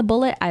he mean the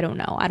bullet? I don't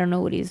know. I don't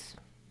know what he's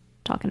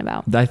talking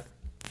about. That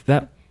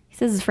He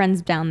says his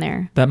friend's down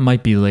there. that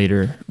might be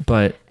later,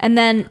 but And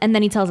then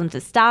he tells him to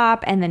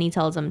stop, and then he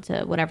tells him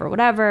to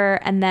whatever.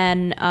 And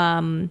then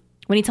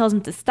when he tells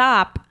him to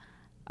stop,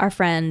 our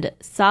friend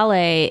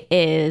Saleh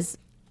is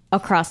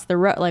across the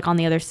road, like on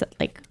the other side,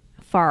 like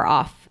far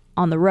off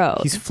on the road.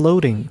 He's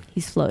floating.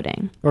 He's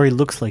floating. Or he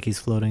looks like he's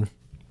floating.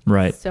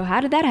 right. So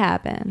how did that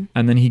happen?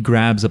 And then he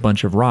grabs a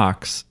bunch of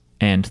rocks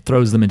and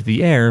throws them into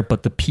the air,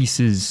 but the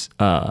pieces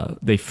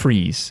they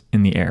freeze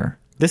in the air.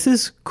 This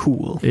is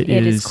cool. It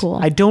is cool.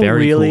 I don't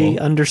very really cool.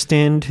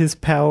 understand his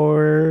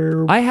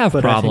power. I have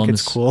but problems. I think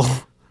it's cool.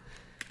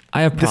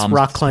 I have This problems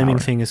rock with climbing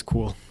power. thing is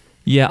cool.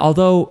 Yeah,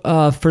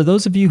 although for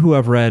those of you who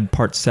have read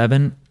part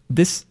 7,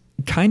 this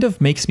kind of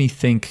makes me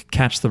think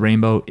Catch the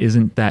Rainbow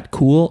isn't that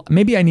cool.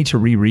 Maybe I need to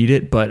reread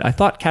it, but I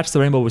thought Catch the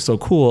Rainbow was so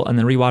cool, and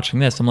then rewatching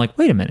this, I'm like,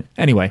 wait a minute.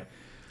 Anyway,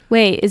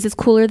 Wait, is this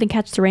cooler than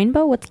Catch the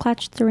Rainbow? What's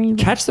Catch the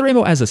Rainbow? Catch the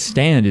Rainbow as a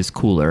stand is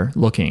cooler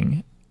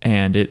looking,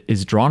 and it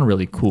is drawn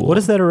really cool. What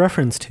is that a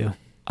reference to?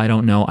 I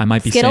don't know. I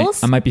might be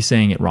Skittles?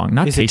 saying it wrong.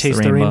 Not Is it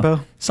Taste the Rainbow.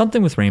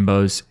 Something with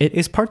rainbows.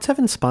 Is Part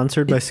 7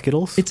 sponsored by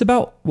Skittles? It's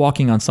about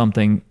walking on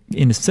something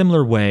in a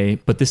similar way,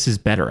 but this is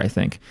better, I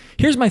think.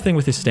 Here's my thing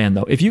with this stand,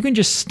 though. If you can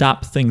just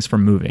stop things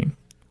from moving.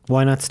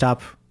 Why not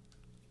stop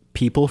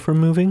people from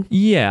moving?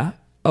 Yeah.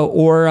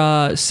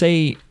 Or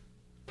say,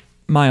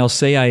 Miles,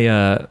 say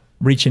I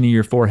reach into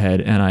your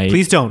forehead and I...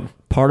 Please don't.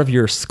 Part of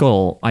your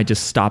skull, I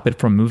just stop it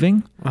from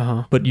moving.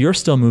 Uh-huh. But you're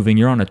still moving.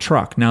 You're on a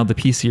truck. Now the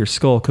piece of your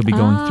skull could be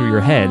going through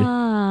your head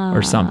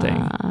or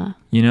something.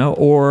 You know?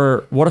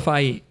 Or what if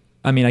I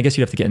guess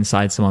you'd have to get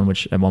inside someone,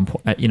 which at one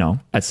point,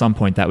 at some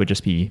point that would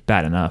just be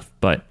bad enough.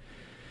 But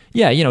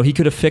yeah, he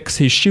could affix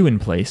his shoe in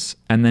place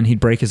and then he'd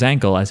break his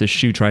ankle as his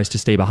shoe tries to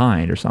stay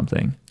behind or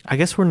something. I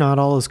guess we're not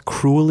all as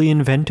cruelly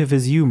inventive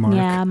as you, Mark.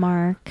 Yeah,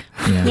 Mark.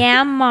 Yeah.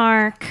 Yeah,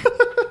 Mark.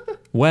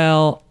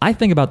 Well, I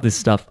think about this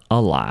stuff a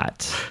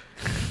lot.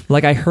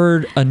 Like I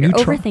heard You're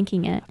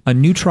overthinking it. a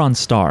neutron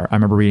star, I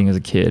remember reading as a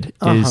kid,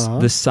 is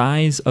the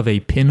size of a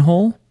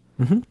pinhole,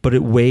 but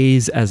it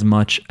weighs as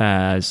much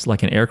as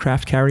like an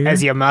aircraft carrier.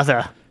 As your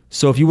mother.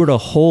 So if you were to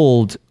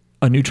hold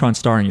a neutron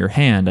star in your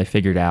hand, I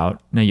figured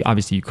out, now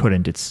obviously you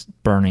couldn't, it's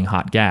burning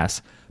hot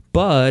gas.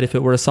 But if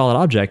it were a solid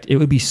object, it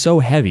would be so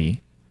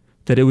heavy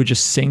that it would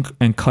just sink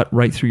and cut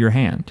right through your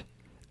hand.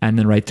 And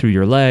then right through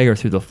your leg or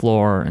through the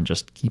floor and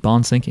just keep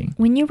on sinking.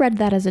 When you read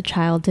that as a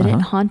child, did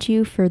it haunt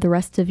you for the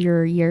rest of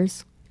your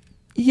years?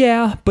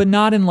 Yeah, but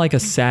not in like a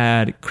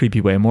sad, creepy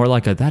way. More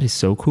like a, that is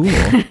so cool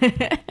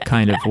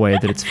kind of way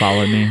that it's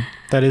followed me.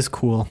 That is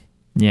cool.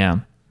 Yeah.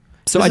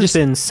 So This I has just...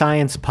 been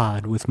Science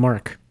Pod with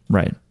Mark.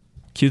 Right.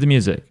 Cue the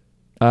music.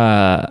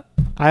 I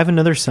have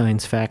another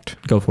science fact.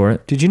 Go for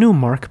it. Did you know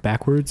Mark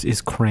backwards is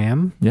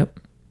cram? Yep.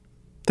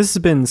 This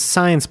has been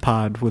Science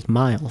Pod with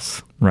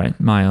Miles. Right.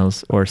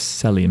 Miles or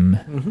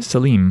Salim.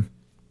 Salim.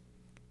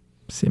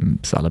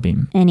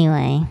 Salabim.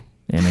 Anyway.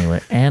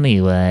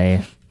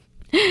 Anyway.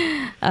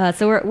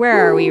 So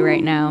where are we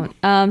right now?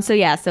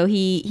 So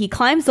he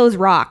climbs those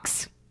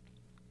rocks.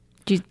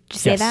 Did you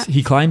say that?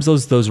 He climbs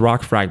those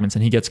rock fragments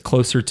and he gets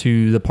closer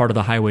to the part of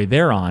the highway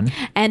they're on.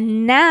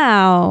 And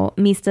now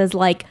Mista's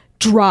like,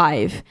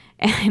 drive.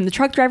 And the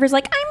truck driver's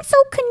like, I'm so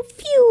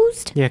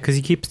confused. Yeah, because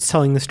he keeps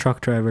telling this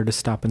truck driver to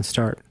stop and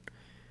start.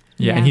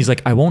 Yeah, and he's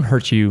like, I won't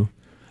hurt you.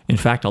 In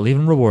fact, I'll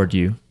even reward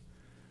you.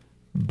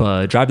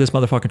 But drive this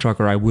motherfucking truck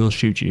or I will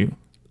shoot you.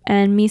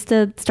 And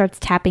Mista starts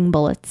tapping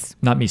bullets.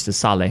 Not Mista,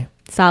 Saleh.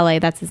 Saleh,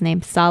 that's his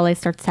name. Saleh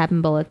starts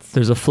tapping bullets.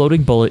 There's a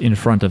floating bullet in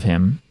front of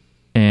him,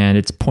 and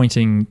it's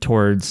pointing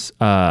towards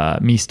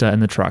Mista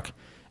and the truck.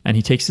 And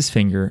he takes his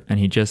finger, and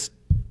he just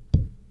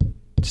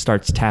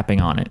starts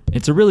tapping on it.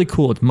 It's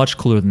it's much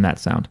cooler than that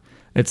sound.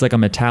 It's like a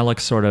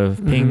metallic sort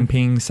of ping,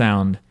 ping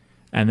sound.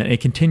 And then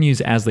it continues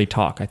as they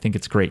talk. I think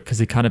it's great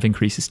because it kind of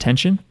increases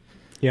tension.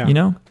 Yeah. You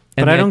know?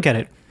 But I don't get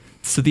it.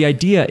 So the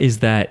idea is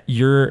that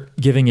you're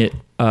giving it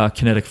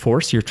kinetic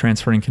force, you're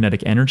transferring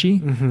kinetic energy,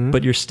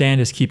 but your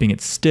stand is keeping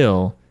it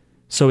still.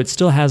 So it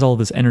still has all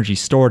this energy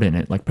stored in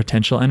it, like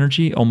potential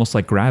energy, almost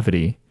like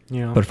gravity,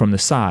 but from the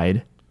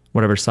side,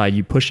 whatever side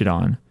you push it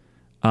on.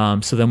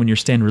 So then when your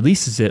stand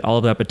releases it, all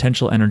of that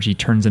potential energy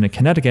turns into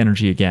kinetic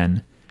energy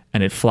again,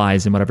 and it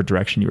flies in whatever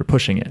direction you were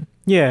pushing it.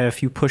 Yeah,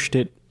 if you pushed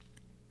it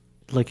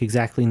like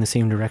exactly in the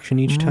same direction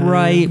each time.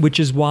 Right, which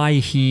is why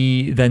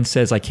he then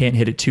says I can't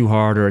hit it too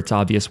hard or it's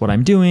obvious what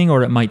I'm doing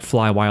or it might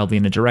fly wildly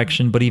in a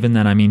direction. But even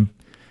then, I mean,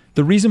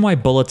 the reason why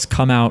bullets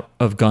come out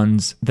of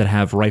guns that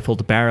have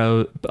rifled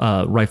barrels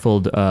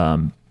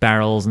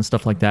and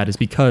stuff like that is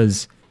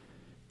because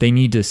they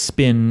need to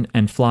spin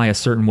and fly a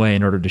certain way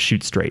in order to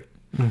shoot straight.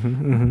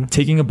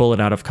 Taking a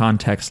bullet out of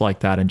context like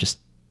that and just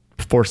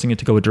forcing it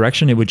to go a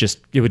direction, it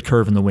would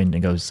curve in the wind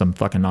and go some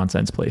fucking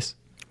nonsense place.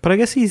 But I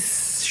guess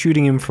he's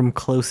shooting him from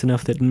close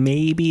enough that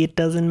maybe it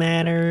doesn't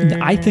matter.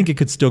 I think it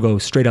could still go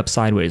straight up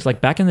sideways.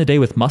 Like back in the day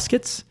with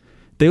muskets,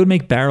 they would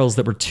make barrels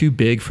that were too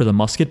big for the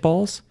musket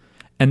balls.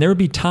 And there would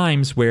be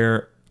times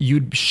where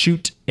you'd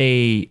shoot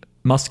a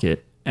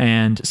musket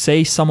and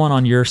say someone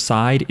on your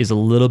side is a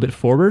little bit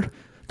forward,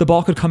 the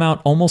ball could come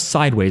out almost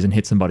sideways and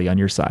hit somebody on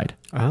your side.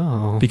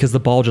 Oh. Because the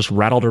ball just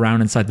rattled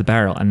around inside the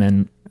barrel and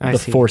then the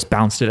force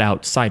bounced it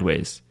out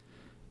sideways.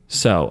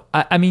 So,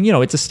 I mean,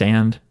 it's a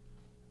stand.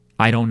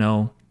 I don't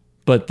know,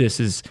 but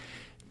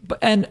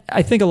and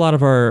I think a lot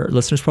of our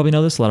listeners probably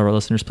know this. A lot of our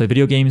listeners play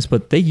video games,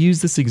 but they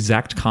use this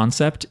exact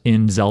concept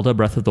in Zelda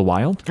Breath of the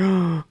Wild.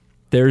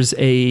 There's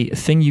a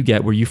thing you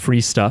get where you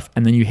freeze stuff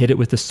and then you hit it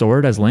with the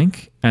sword as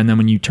Link. And then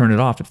when you turn it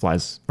off, it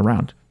flies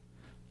around.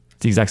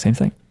 It's the exact same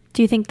thing.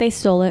 Do you think they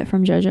stole it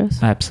from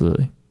JoJo's?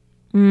 Absolutely.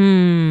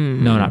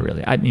 No, not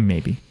really. I mean,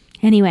 maybe.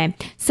 Anyway,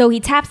 so he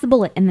taps the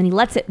bullet and then he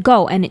lets it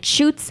go and it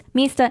shoots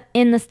Mista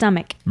in the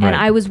stomach. Right. And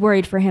I was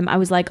worried for him. I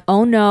was like,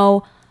 oh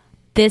no,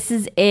 this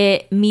is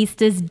it.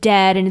 Mista's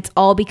dead and it's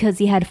all because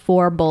he had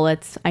 4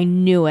 bullets. I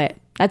knew it.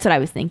 That's what I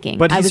was thinking.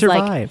 But he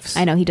survives.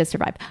 I know he does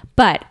survive.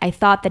 But I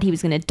thought that he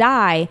was going to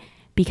die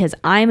because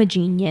I'm a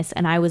genius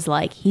and I was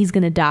like, he's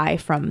going to die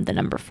from the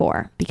number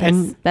 4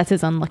 because that's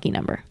his unlucky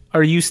number.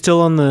 Are you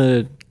still on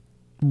the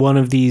one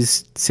of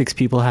these 6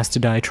 people has to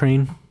die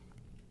train?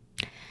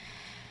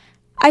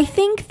 I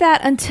think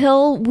that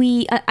until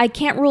I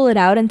can't rule it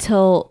out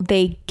until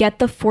they get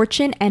the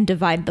fortune and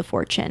divide the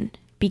fortune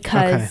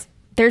because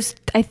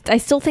I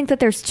still think that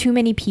there's too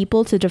many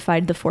people to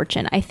divide the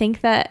fortune. I think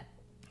that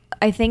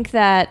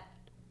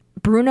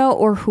Bruno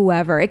or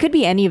whoever, it could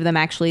be any of them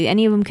actually,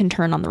 any of them can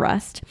turn on the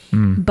rest.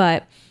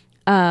 But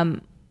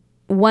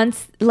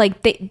once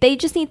like they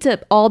just need to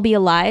all be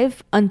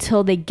alive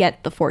until they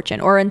get the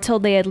fortune or until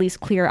they at least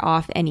clear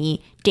off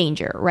any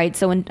danger, right?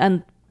 So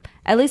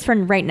at least for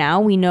right now,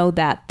 we know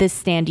that this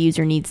stand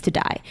user needs to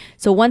die.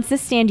 So once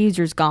this stand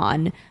user's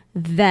gone,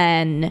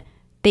 then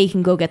they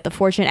can go get the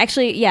fortune.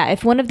 Actually, yeah,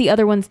 if one of the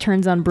other ones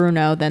turns on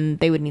Bruno, then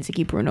they would need to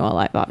keep Bruno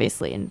alive,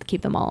 obviously, and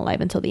keep them all alive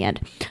until the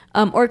end.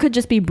 Or it could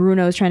just be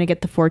Bruno's trying to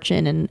get the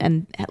fortune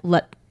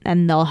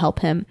and they'll help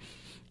him.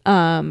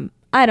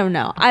 I don't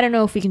know. I don't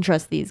know if we can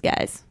trust these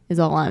guys, is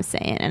all I'm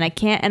saying. And I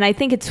can't, and I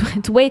think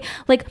it's way,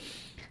 like,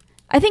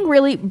 I think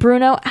really,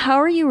 Bruno, how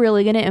are you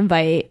really going to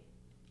invite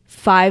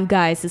 5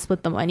 guys to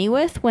split the money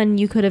with when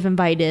you could have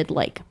invited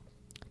like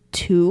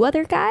 2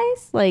 other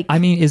guys? Like, I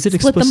mean, is it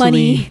split the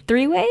money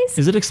 3 ways?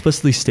 Is it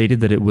explicitly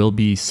stated that it will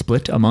be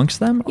split amongst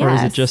them, or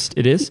is it just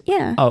it is?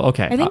 Yeah. Oh,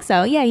 okay. I think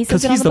so. Yeah, he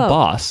says because he's the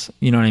boss.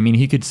 You know what I mean?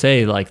 He could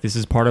say like, "This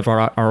is part of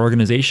our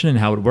organization and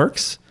how it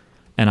works,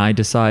 and I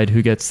decide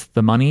who gets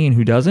the money and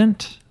who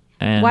doesn't."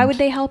 And why would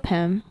they help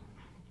him?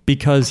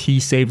 Because he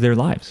saved their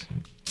lives.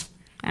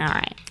 All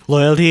right.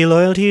 Loyalty,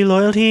 loyalty,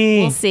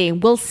 loyalty.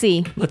 We'll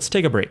see. Let's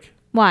take a break.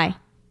 Why?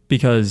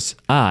 Because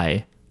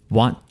I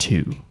want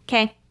to.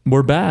 Okay.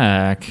 We're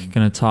back.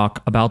 Going to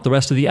talk about the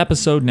rest of the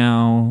episode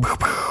now.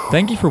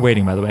 Thank you for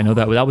waiting, by the way. I know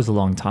that was a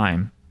long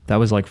time. That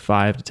was like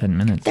 5 to 10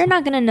 minutes. They're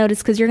not going to notice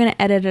because you're going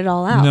to edit it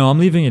all out. No, I'm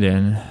leaving it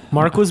in.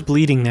 Mark was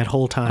bleeding that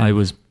whole time. I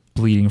was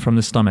bleeding from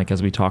the stomach,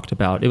 as we talked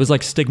about. It was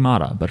like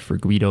Stigmata, but for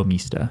Guido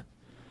Mista.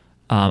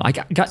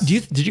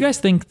 Did you guys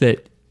think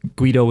that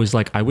Guido was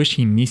like, I wish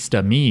he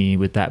mista me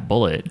with that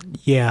bullet.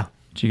 Yeah.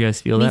 Did you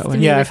guys feel that way?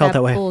 Yeah, I felt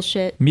that way.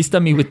 Bullshit. Mista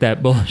me with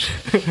that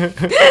bullshit.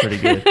 Pretty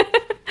good.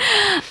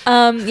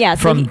 Yeah.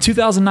 So From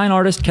 2009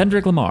 artist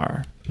Kendrick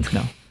Lamar.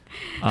 No.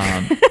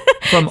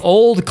 From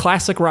old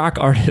classic rock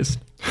artist.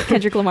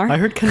 Kendrick Lamar. I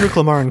heard Kendrick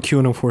Lamar on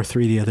Q1043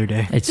 the other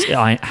day.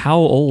 How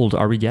old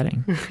are we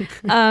getting?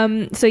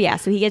 So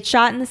he gets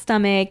shot in the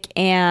stomach,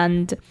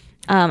 and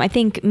I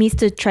think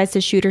Mista tries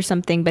to shoot or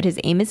something, but his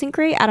aim isn't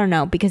great. I don't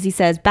know, because he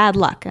says bad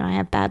luck, and I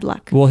have bad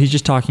luck. Well, he's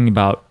just talking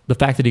about the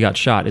fact that he got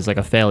shot is like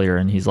a failure,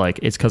 and he's like,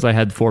 it's because I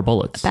had 4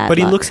 bullets. Bad But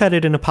he luck. looks at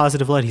it in a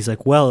positive light. He's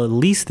like, well, at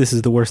least this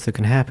is the worst that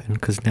can happen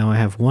because now I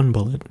have 1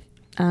 bullet.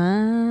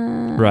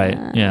 Right,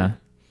 yeah.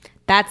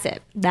 That's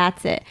it.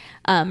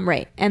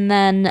 Right. And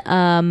then,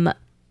 now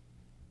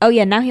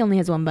he only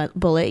has 1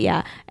 bullet.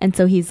 Yeah. And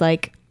so he's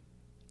like,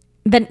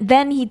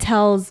 then he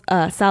tells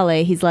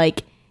Saleh, he's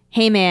like,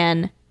 hey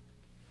man,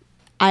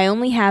 I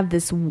only have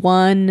this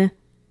 1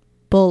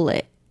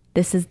 bullet.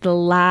 This is the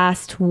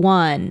last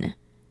one.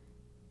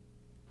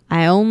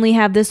 I only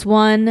have this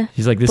 1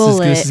 He's like, this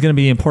bullet. is going to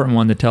be the important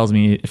one that tells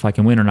me if I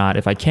can win or not.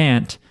 If I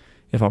can't,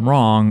 if I'm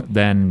wrong,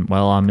 then,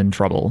 well, I'm in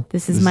trouble.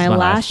 This is my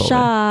last bullet.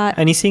 shot.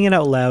 And he's saying it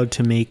out loud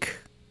to make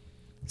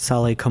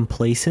Saleh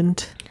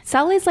complacent.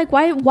 Sally's like,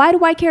 why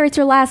do I care? It's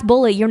your last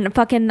bullet. You're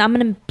fucking, I'm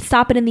going to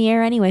stop it in the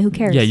air anyway. Who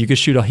cares? Yeah, you could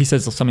shoot, he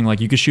says something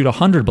like, you could shoot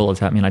 100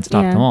 bullets at me and I'd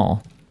stop Yeah. them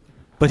all.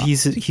 But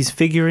he's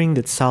figuring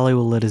that Saleh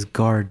will let his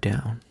guard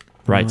down.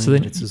 Right, knowing so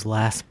then that it's his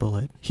last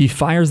bullet. he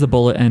fires the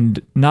bullet, and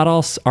are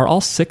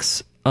all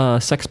 6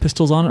 Sex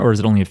Pistols on it, or is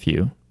it only a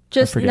few?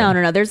 Just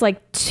no. There's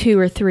like 2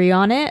 or 3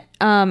 on it.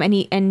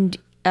 And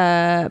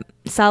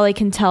Saleh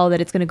can tell that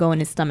it's going to go in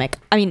his stomach.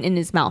 I mean, in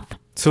his mouth.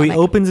 So he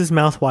opens his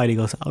mouth wide. He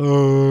goes,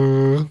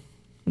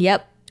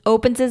 Yep.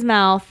 Opens his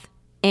mouth,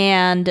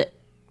 and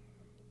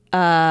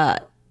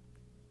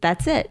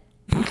that's it.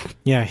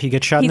 Yeah, he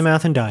gets shot in the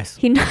mouth and dies.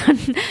 He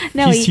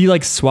He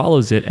like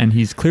swallows it, and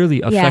he's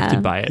clearly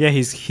affected by it. Yeah,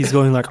 he's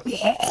going like,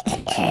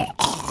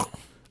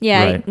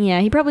 yeah, Right.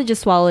 yeah. He probably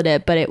just swallowed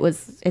it, but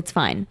it's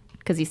fine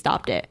because he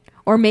stopped it.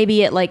 Or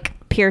maybe it like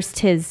pierced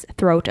his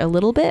throat a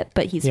little bit,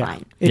 but he's yeah.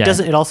 fine.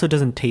 It also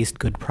doesn't taste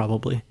good,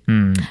 probably.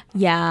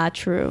 Yeah,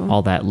 true.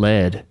 All that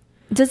lead.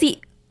 Does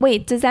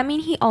that mean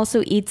he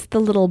also eats the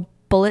little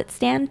bullet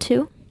stand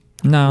too?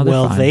 No, they're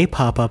Well, fine. they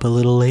pop up a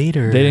little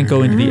later. They didn't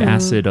go into the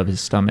acid of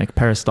his stomach.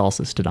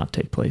 Peristalsis did not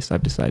take place,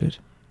 I've decided.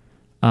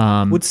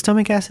 Would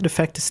stomach acid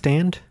affect a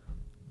stand?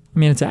 I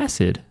mean, it's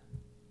acid.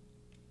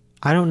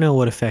 I don't know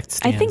what affects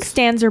stands. I think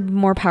stands are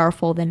more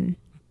powerful than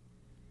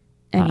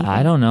anything.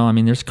 I don't know. I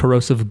mean, there's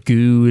corrosive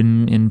goo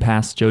in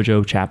past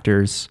JoJo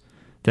chapters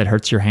that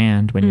hurts your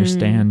hand when your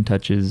stand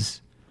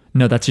touches.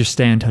 No, that's your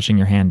stand touching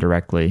your hand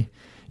directly.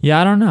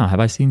 Yeah, I don't know. Have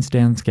I seen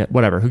stands get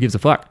whatever? Who gives a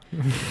fuck?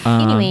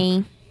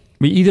 Anyway,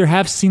 We either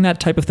have seen that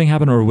type of thing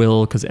happen or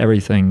will, because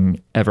everything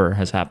ever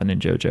has happened in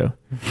JoJo.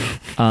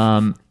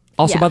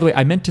 Also, Yeah. by the way,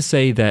 I meant to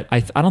say that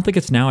I don't think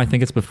it's now. I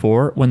think it's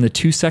before. When the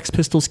 2 Sex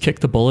Pistols kick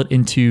the bullet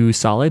into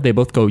Saleh, they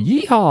both go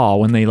yeehaw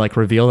when they like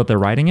reveal that they're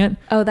riding it.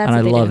 Oh, that's and what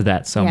I they love do.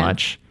 that so Yeah.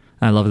 much.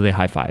 And I love that they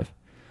high five.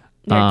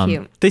 they're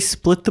cute. They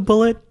split the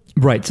bullet.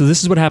 Right. So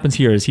this is what happens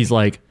here. Is he's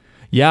like,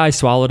 yeah, I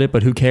swallowed it,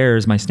 but who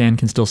cares? My stand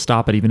can still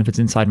stop it, even if it's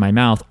inside my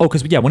mouth. Oh,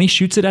 because when he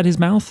shoots it at his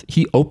mouth,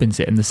 he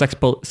opens it, and the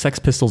Sex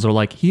Pistols are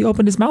like, he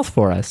opened his mouth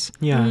for us.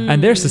 Yeah.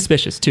 And they're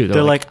suspicious too.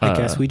 They're like, I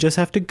guess we just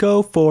have to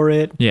go for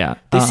it. Yeah.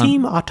 They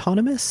seem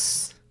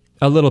autonomous.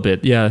 A little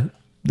bit, yeah.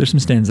 There's some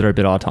stands that are a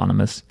bit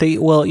autonomous.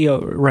 Right. We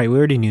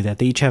already knew that.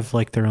 They each have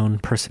like their own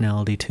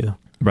personality too.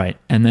 Right.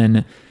 And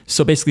then,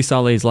 so basically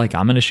Saleh's like,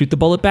 I'm going to shoot the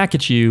bullet back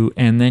at you.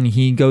 And then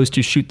he goes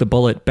to shoot the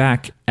bullet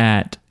back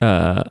at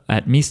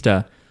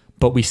Mista.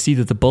 But we see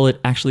that the bullet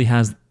actually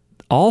has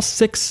all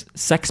 6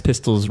 Sex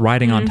Pistols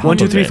riding on top 1,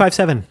 2, of 3, it. 5,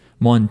 7.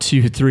 1,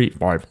 2, 3,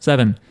 5,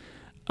 7.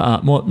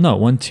 Well, no,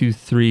 1, 2,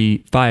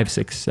 3, 5,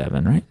 6,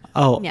 7, right?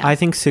 Oh, Yeah. I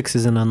think 6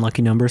 is an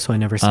unlucky number, so I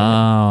never said it.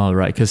 Oh,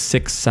 right. Because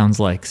 6 sounds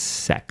like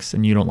sex,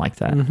 and you don't like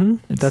that. Mm-hmm.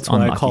 That's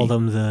why I call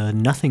them the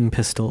nothing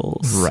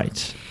pistols.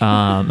 Right.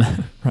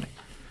 Right.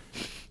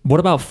 What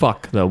about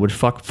fuck though? Would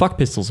fuck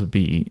pistols would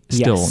be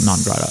still Yes. non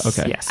grata?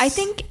 Okay. Yes. I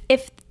think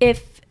if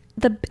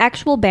the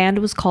actual band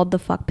was called the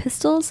Fuck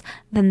Pistols,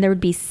 then there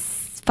would be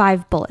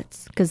 5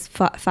 bullets because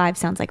 5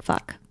 sounds like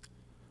fuck.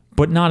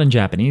 But not in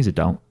Japanese. It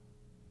don't.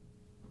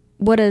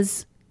 What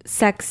does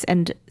sex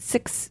and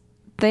 6?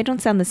 They don't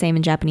sound the same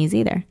in Japanese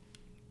either.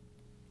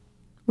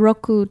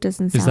 Roku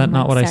doesn't sound Is that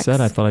not like what sex. I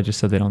said? I thought I just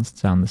said they don't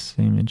sound the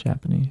same in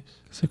Japanese.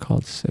 Is it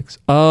called 6?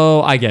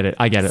 Oh, I get it.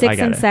 6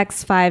 and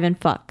sex, 5 and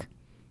fuck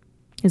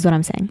is what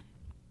I'm saying.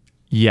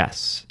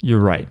 Yes, you're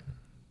right.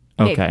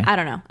 Maybe. Okay. I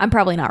don't know. I'm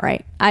probably not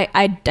right.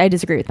 I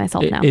disagree with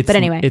myself now. It's- But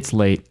anyway, it's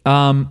late.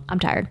 I'm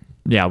tired.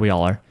 Yeah, we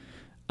all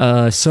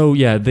are. So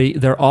yeah,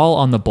 they're all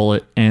on the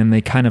bullet, and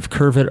they kind of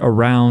curve it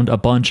around a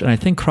bunch. And I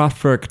think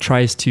Kraftwerk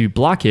tries to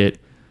block it,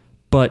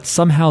 but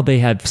somehow they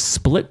have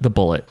split the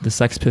bullet. The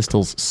Sex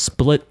Pistols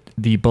split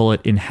the bullet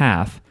in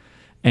half,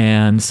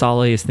 and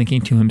Saleh is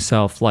thinking to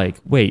himself like,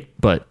 "Wait,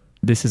 but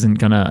this isn't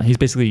gonna. He's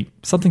basically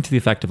something to the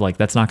effect of like,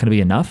 that's not gonna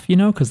be enough,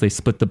 because they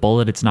split the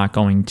bullet. It's not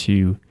going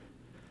to.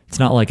 It's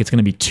not like it's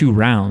gonna be 2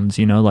 rounds,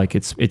 like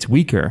it's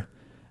weaker.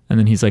 And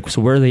then he's like,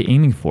 so where are they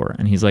aiming for?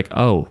 And he's like,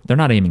 oh, they're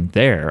not aiming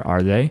there,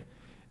 are they?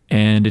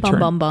 And it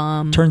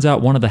turns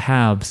out one of the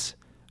halves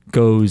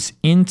goes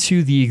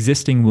into the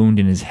existing wound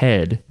in his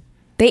head.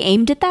 They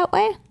aimed it that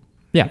way?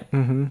 Yeah.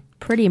 Mm-hmm.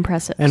 Pretty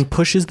impressive. And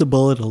pushes the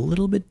bullet a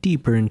little bit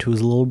deeper into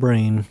his little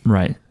brain.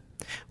 Right.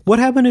 What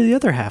happened to the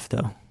other half,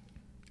 though?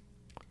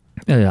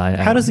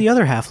 How does the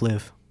other half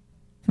live?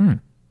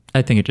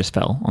 I think it just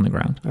fell on the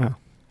ground.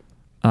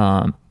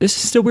 Oh. This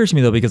is still weird to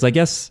me, though, because I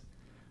guess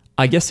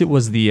it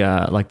was the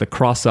like the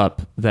cross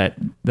up that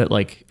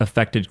like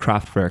affected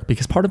Kraftwerk,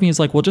 because part of me is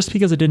like, well, just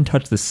because it didn't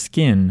touch the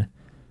skin,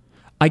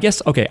 I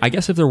guess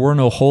if there were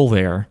no hole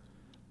there,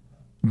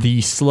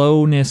 the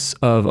slowness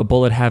of a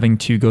bullet having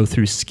to go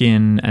through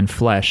skin and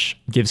flesh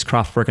gives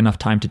Kraftwerk enough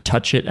time to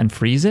touch it and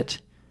freeze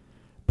it.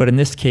 But in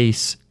this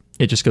case,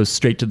 it just goes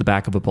straight to the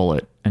back of a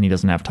bullet and he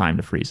doesn't have time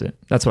to freeze it.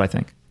 That's what I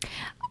think.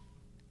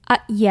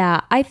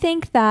 Yeah, I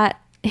think that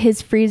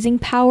his freezing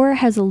power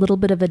has a little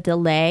bit of a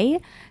delay.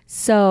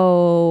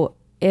 So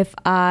if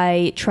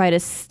I try to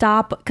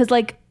stop, because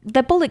like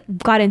that bullet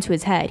got into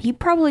his head, he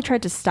probably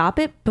tried to stop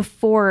it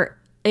before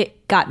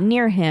it got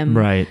near him.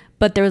 Right.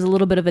 But there was a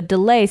little bit of a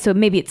delay. So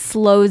maybe it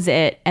slows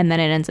it and then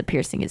it ends up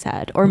piercing his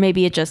head. Or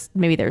maybe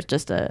there's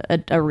just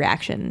a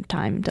reaction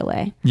time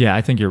delay. Yeah,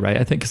 I think you're right.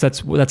 I think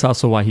because that's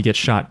also why he gets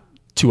shot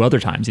 2 other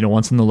times,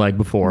 once in the leg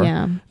before,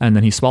 and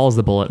then he swallows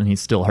the bullet and he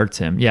still hurts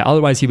him. Yeah,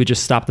 otherwise he would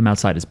just stop them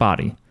outside his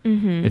body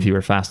if he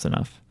were fast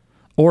enough.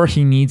 Or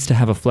he needs to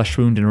have a flesh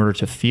wound in order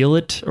to feel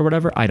it or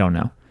whatever. I don't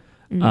know.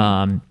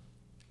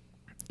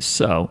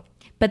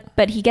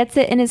 But he gets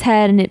it in his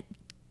head and it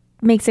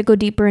makes it go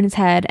deeper in his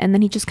head, and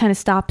then he just kind of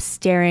stops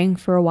staring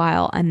for a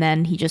while, and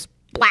then he just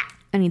blah,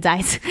 and he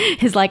dies.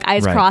 His like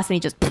eyes cross and he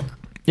just.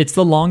 It's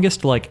the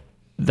longest like.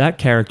 That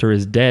character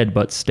is dead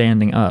but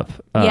standing up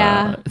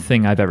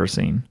thing I've ever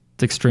seen.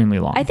 It's extremely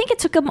long. I think it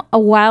took him a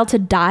while to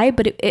die,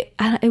 but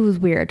it was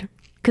weird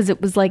because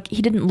it was like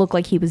he didn't look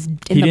like he was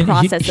in the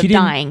process of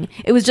dying.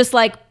 It was just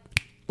like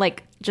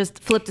just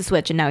flipped a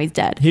switch and now he's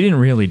dead. He didn't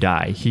really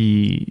die.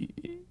 He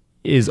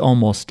is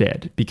almost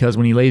dead because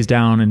when he lays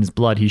down in his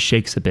blood, he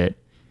shakes a bit,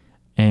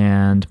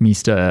 and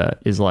Mista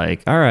is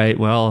like, "All right,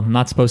 well, I'm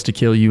not supposed to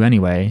kill you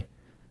anyway,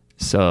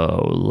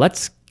 so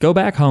let's go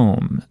back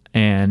home."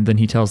 And then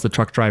he tells the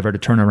truck driver to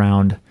turn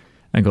around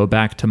and go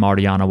back to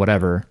Mariana,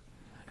 whatever.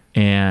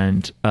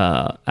 And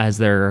as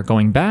they're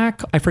going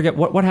back, I forget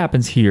what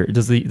happens here.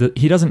 Does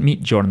he doesn't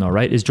meet Giorno,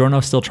 right? Is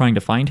Giorno still trying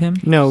to find him?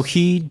 No,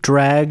 he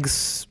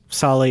drags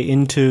Sale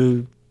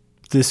into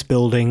this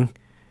building,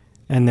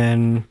 and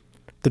then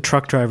the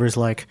truck driver's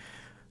like,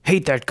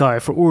 "Hate that guy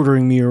for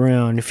ordering me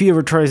around. If he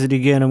ever tries it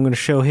again, I'm going to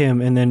show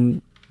him." And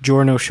then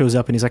Giorno shows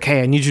up and he's like,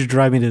 "Hey, I need you to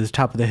drive me to the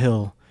top of the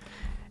hill."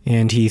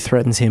 And he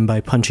threatens him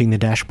by punching the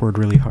dashboard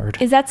really hard.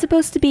 Is that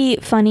supposed to be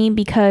funny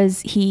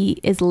because he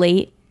is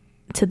late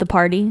to the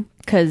party?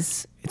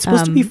 Because it's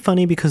supposed to be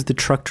funny because the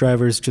truck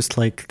driver is just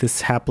like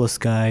this hapless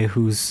guy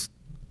whose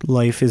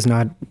life is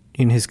not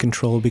in his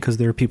control because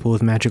there are people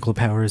with magical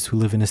powers who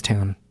live in his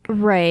town.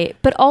 Right.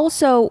 But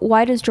also,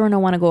 why does Giorno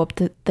want to go up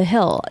the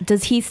hill?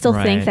 Does he still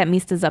think that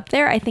Mista's up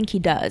there? I think he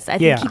does. I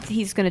think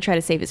he's going to try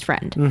to save his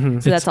friend. Mm-hmm.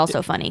 So that's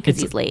also funny because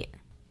he's late.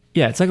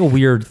 Yeah, it's like a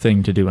weird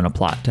thing to do in a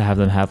plot, to have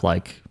them have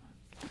like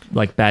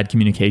bad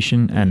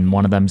communication and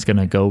one of them's going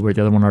to go where the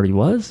other one already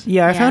was.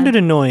 Yeah, I found it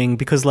annoying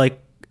because like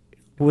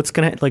what's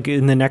going to, like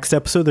in the next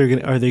episode,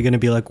 are they going to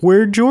be like,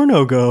 where'd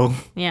Giorno go?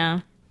 Yeah.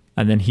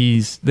 And then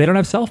they don't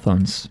have cell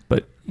phones,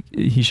 but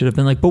he should have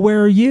been like, but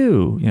where are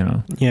you?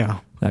 Yeah.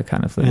 That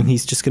kind of thing. And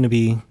he's just going to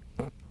be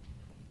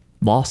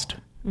lost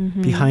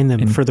behind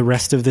them for the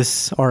rest of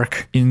this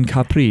arc. In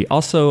Capri.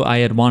 Also, I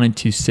had wanted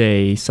to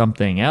say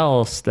something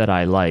else that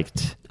I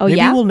liked. Oh, Maybe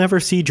we'll never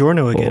see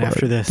Giorno again or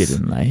after this.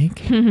 Didn't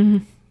like.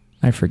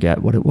 I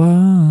forget what it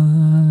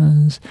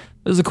was.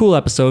 It was a cool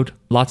episode.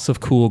 Lots of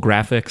cool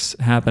graphics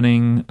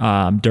happening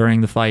during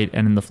the fight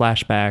and in the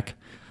flashback.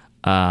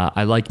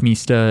 I like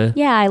Mista.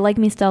 Yeah, I like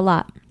Mista a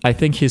lot. I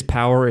think his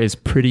power is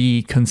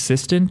pretty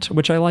consistent,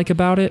 which I like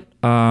about it.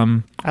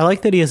 I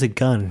like that he has a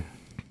gun.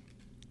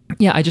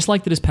 Yeah, I just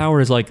like that his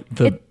power is like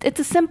it's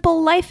a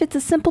simple life. It's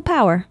a simple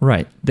power.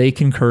 Right. They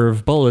can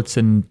curve bullets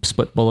and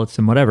split bullets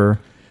and whatever.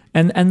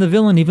 And the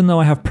villain, even though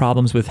I have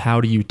problems with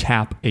how do you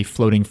tap a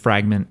floating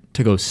fragment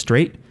to go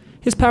straight,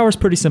 his power is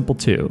pretty simple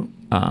too.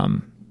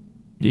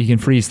 You can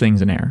freeze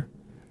things in air.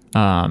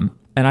 And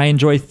I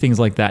enjoy things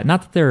like that.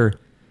 Not that they're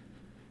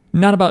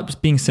not about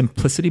just being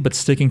simplicity, but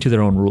sticking to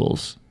their own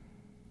rules,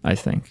 I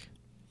think.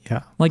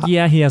 Yeah. Like, he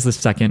has the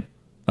second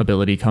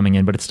ability coming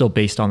in, but it's still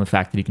based on the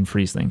fact that he can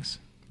freeze things.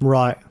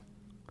 Right.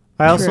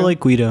 I also like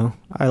Guido.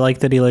 I like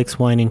that he likes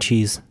wine and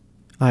cheese.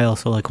 I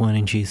also like wine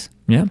and cheese.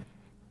 Yeah.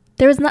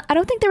 I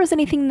don't think there was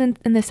anything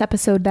in this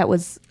episode that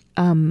was,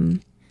 I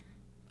don't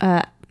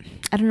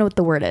know what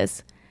the word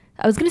is.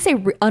 I was going to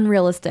say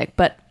unrealistic,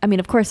 but I mean,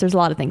 of course, there's a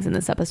lot of things in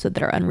this episode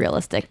that are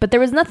unrealistic. But there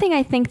was nothing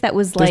I think that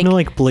was There's no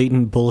like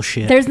blatant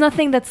bullshit. There's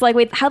nothing that's like,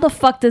 wait, how the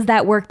fuck does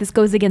that work? This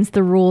goes against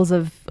the rules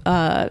of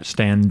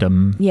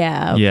Standum.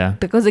 Yeah.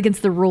 That goes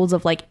against the rules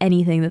of like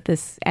anything that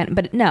this.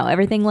 But no,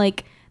 everything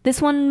like this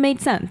one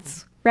made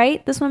sense,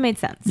 right? This one made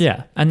sense.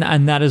 Yeah,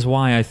 and that is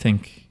why I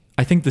think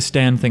the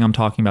stand thing I'm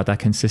talking about, that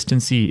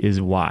consistency,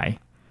 is why.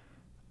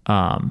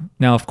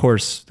 Now, of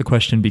course, the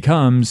question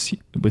becomes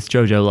with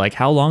JoJo, like,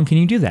 how long can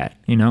you do that?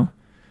 You know,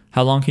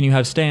 how long can you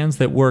have stands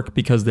that work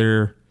because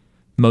they're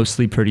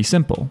mostly pretty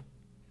simple?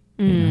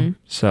 You know?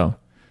 So,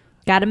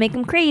 got to make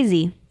them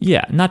crazy.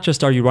 Yeah, not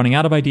just are you running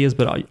out of ideas,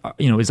 but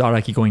is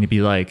Araki going to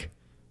be like,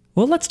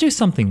 well, let's do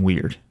something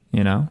weird,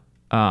 you know?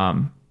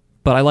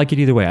 But I like it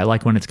either way. I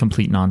like when it's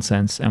complete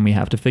nonsense and we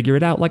have to figure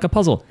it out like a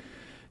puzzle.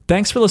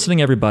 Thanks for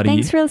listening, everybody.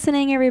 Thanks for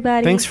listening,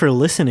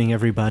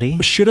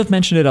 everybody. Should have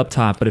mentioned it up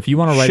top, but if you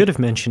want to write... Should have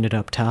mentioned it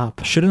up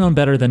top. Should have known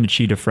better than to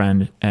cheat a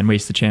friend and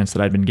waste the chance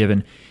that I'd been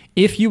given.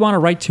 If you want to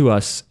write to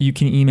us, you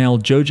can email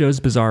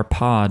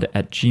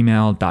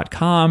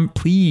jojosbizarrepod@gmail.com.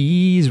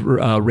 Please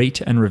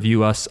rate and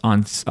review us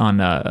on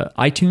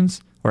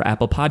iTunes or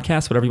Apple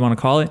Podcasts, whatever you want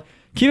to call it.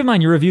 Keep in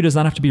mind, your review does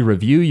not have to be a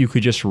review. You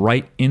could just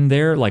write in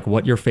there like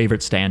what your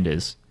favorite stand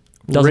is.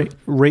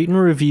 Rate and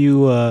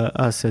review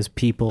us as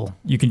people.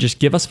 You can just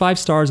give us 5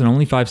 stars and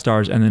only 5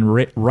 stars, and then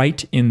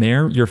write in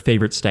there your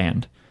favorite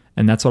stand.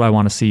 And that's what I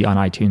want to see on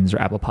iTunes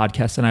or Apple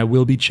Podcasts. And I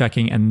will be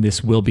checking, and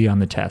this will be on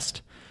the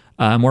test.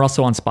 We're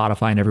also on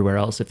Spotify and everywhere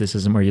else if this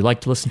isn't where you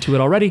like to listen to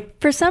it already.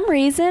 For some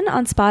reason,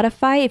 on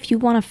Spotify, if you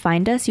want to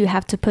find us, you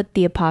have to put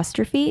the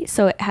apostrophe.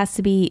 So it has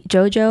to be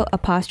JoJo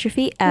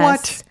apostrophe S.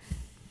 What?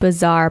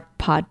 Bizarre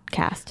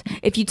Podcast.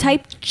 If you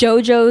type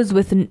JoJo's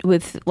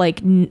with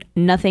like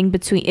nothing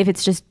between, if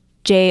it's just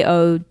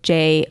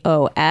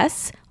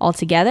JOJOS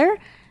altogether,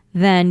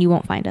 then you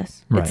won't find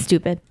us. Right. It's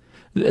stupid.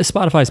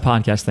 Spotify's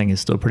podcast thing is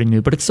still pretty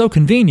new, but it's so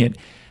convenient.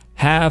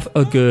 Have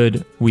a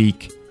good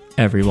week,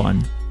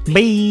 everyone.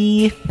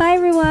 Bye. Bye,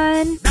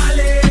 everyone.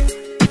 Dale.